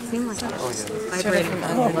 It seemed like it was Vibrating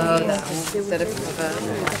on below, that was instead of